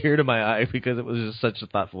brought a tear to my eye because it was just such a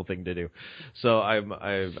thoughtful thing to do. So I'm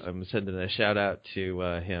sending a shout out to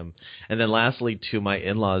him, and then lastly to my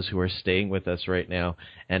in-laws who are staying with us right now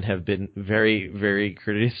and have been very, very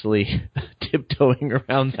courteously tiptoeing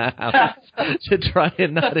around the house to try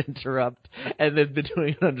and not interrupt, and they've been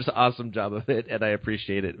doing an just awesome job of it, and I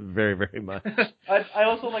appreciate it very, very much. I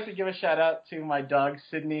also like to give a shout out to my dog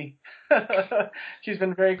Sydney. She's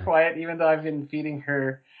been very quiet, even though I've been feeding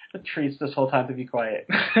her treats this whole time to be quiet.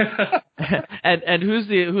 and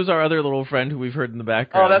who's our other little friend who we've heard in the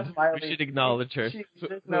background? Oh, that's Miley. We should acknowledge her.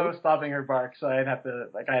 There's no stopping her bark, so I had to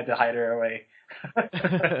hide her away.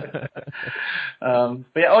 But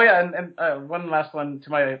yeah, and one last one to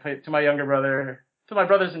my younger brother, to my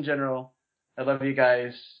brothers in general. I love you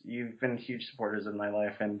guys. You've been huge supporters in my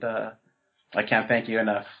life, and I can't thank you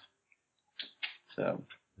enough. So.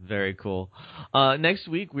 Very cool. Next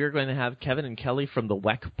week, we are going to have Kevin and Kelly from the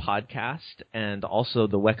WEC podcast and also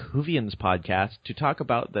the WEC Whovians podcast to talk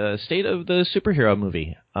about the state of the superhero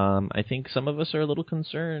movie. I think some of us are a little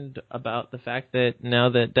concerned about the fact that now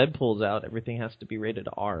that Deadpool's out, everything has to be rated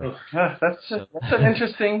R. That's an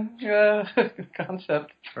interesting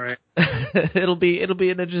concept. Right. It'll be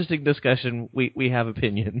an interesting discussion. We have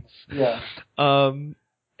opinions. Yeah.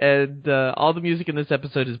 And all the music in this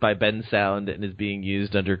episode is by Ben Sound and is being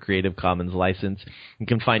used under Creative Commons license. You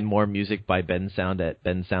can find more music by Ben Sound at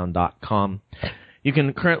bensound.com. You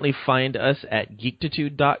can currently find us at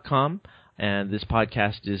geektitude.com, and this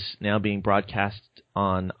podcast is now being broadcast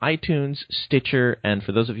on iTunes, Stitcher, and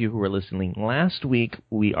for those of you who were listening last week,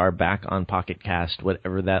 we are back on Pocket Cast.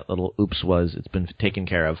 Whatever that little oops was, it's been taken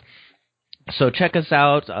care of. So check us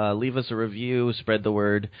out, leave us a review, spread the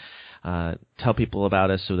word. Tell people about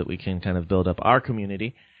us so that we can kind of build up our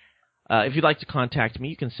community. If you'd like to contact me,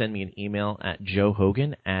 you can send me an email at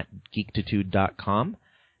joehogan@geektitude.com.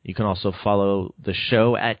 You can also follow the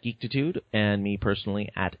show at Geektitude and me personally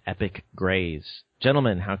at Epic Grays.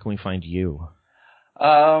 Gentlemen, how can we find you?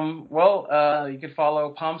 You could follow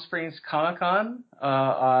Palm Springs Comic Con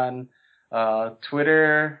on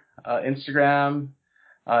Twitter, Instagram,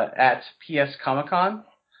 at PS Comic Con.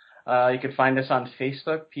 You can find us on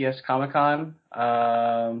Facebook, PS Comic Con.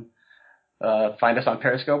 Find us on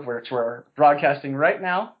Periscope, which we're broadcasting right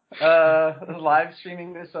now, live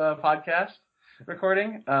streaming this podcast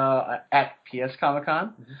recording at PS Comic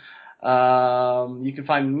Con. You can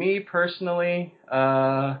find me personally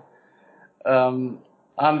on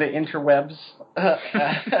the interwebs,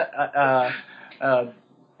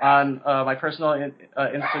 on my personal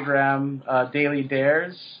Instagram, Daily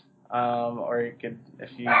Dares, or you could,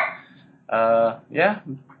 if you,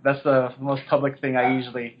 that's the most public thing I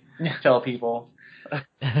usually tell people.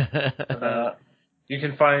 You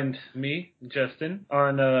can find me, Justin,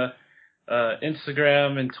 on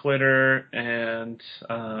Instagram and Twitter and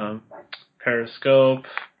Periscope,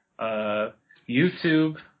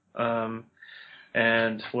 YouTube,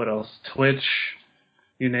 and what else? Twitch,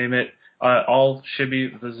 you name it. All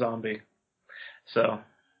Shibby the Zombie. So,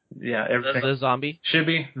 yeah, everything. The Zombie?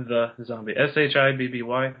 Shibby the Zombie.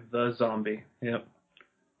 SHIBBY the Zombie. Yep.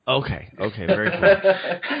 Okay, very cool.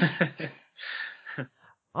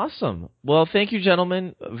 Awesome. Well, thank you,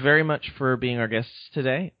 gentlemen, very much for being our guests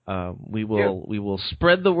today. We will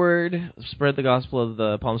spread the word, spread the gospel of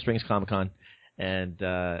the Palm Springs Comic-Con,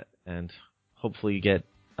 and hopefully get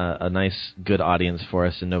a nice, good audience for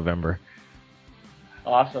us in November.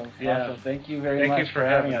 Awesome. Yeah. Awesome. Thank you very much for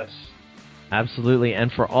having us. Absolutely.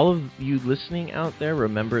 And for all of you listening out there,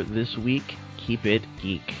 remember this week, keep it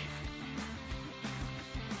geek.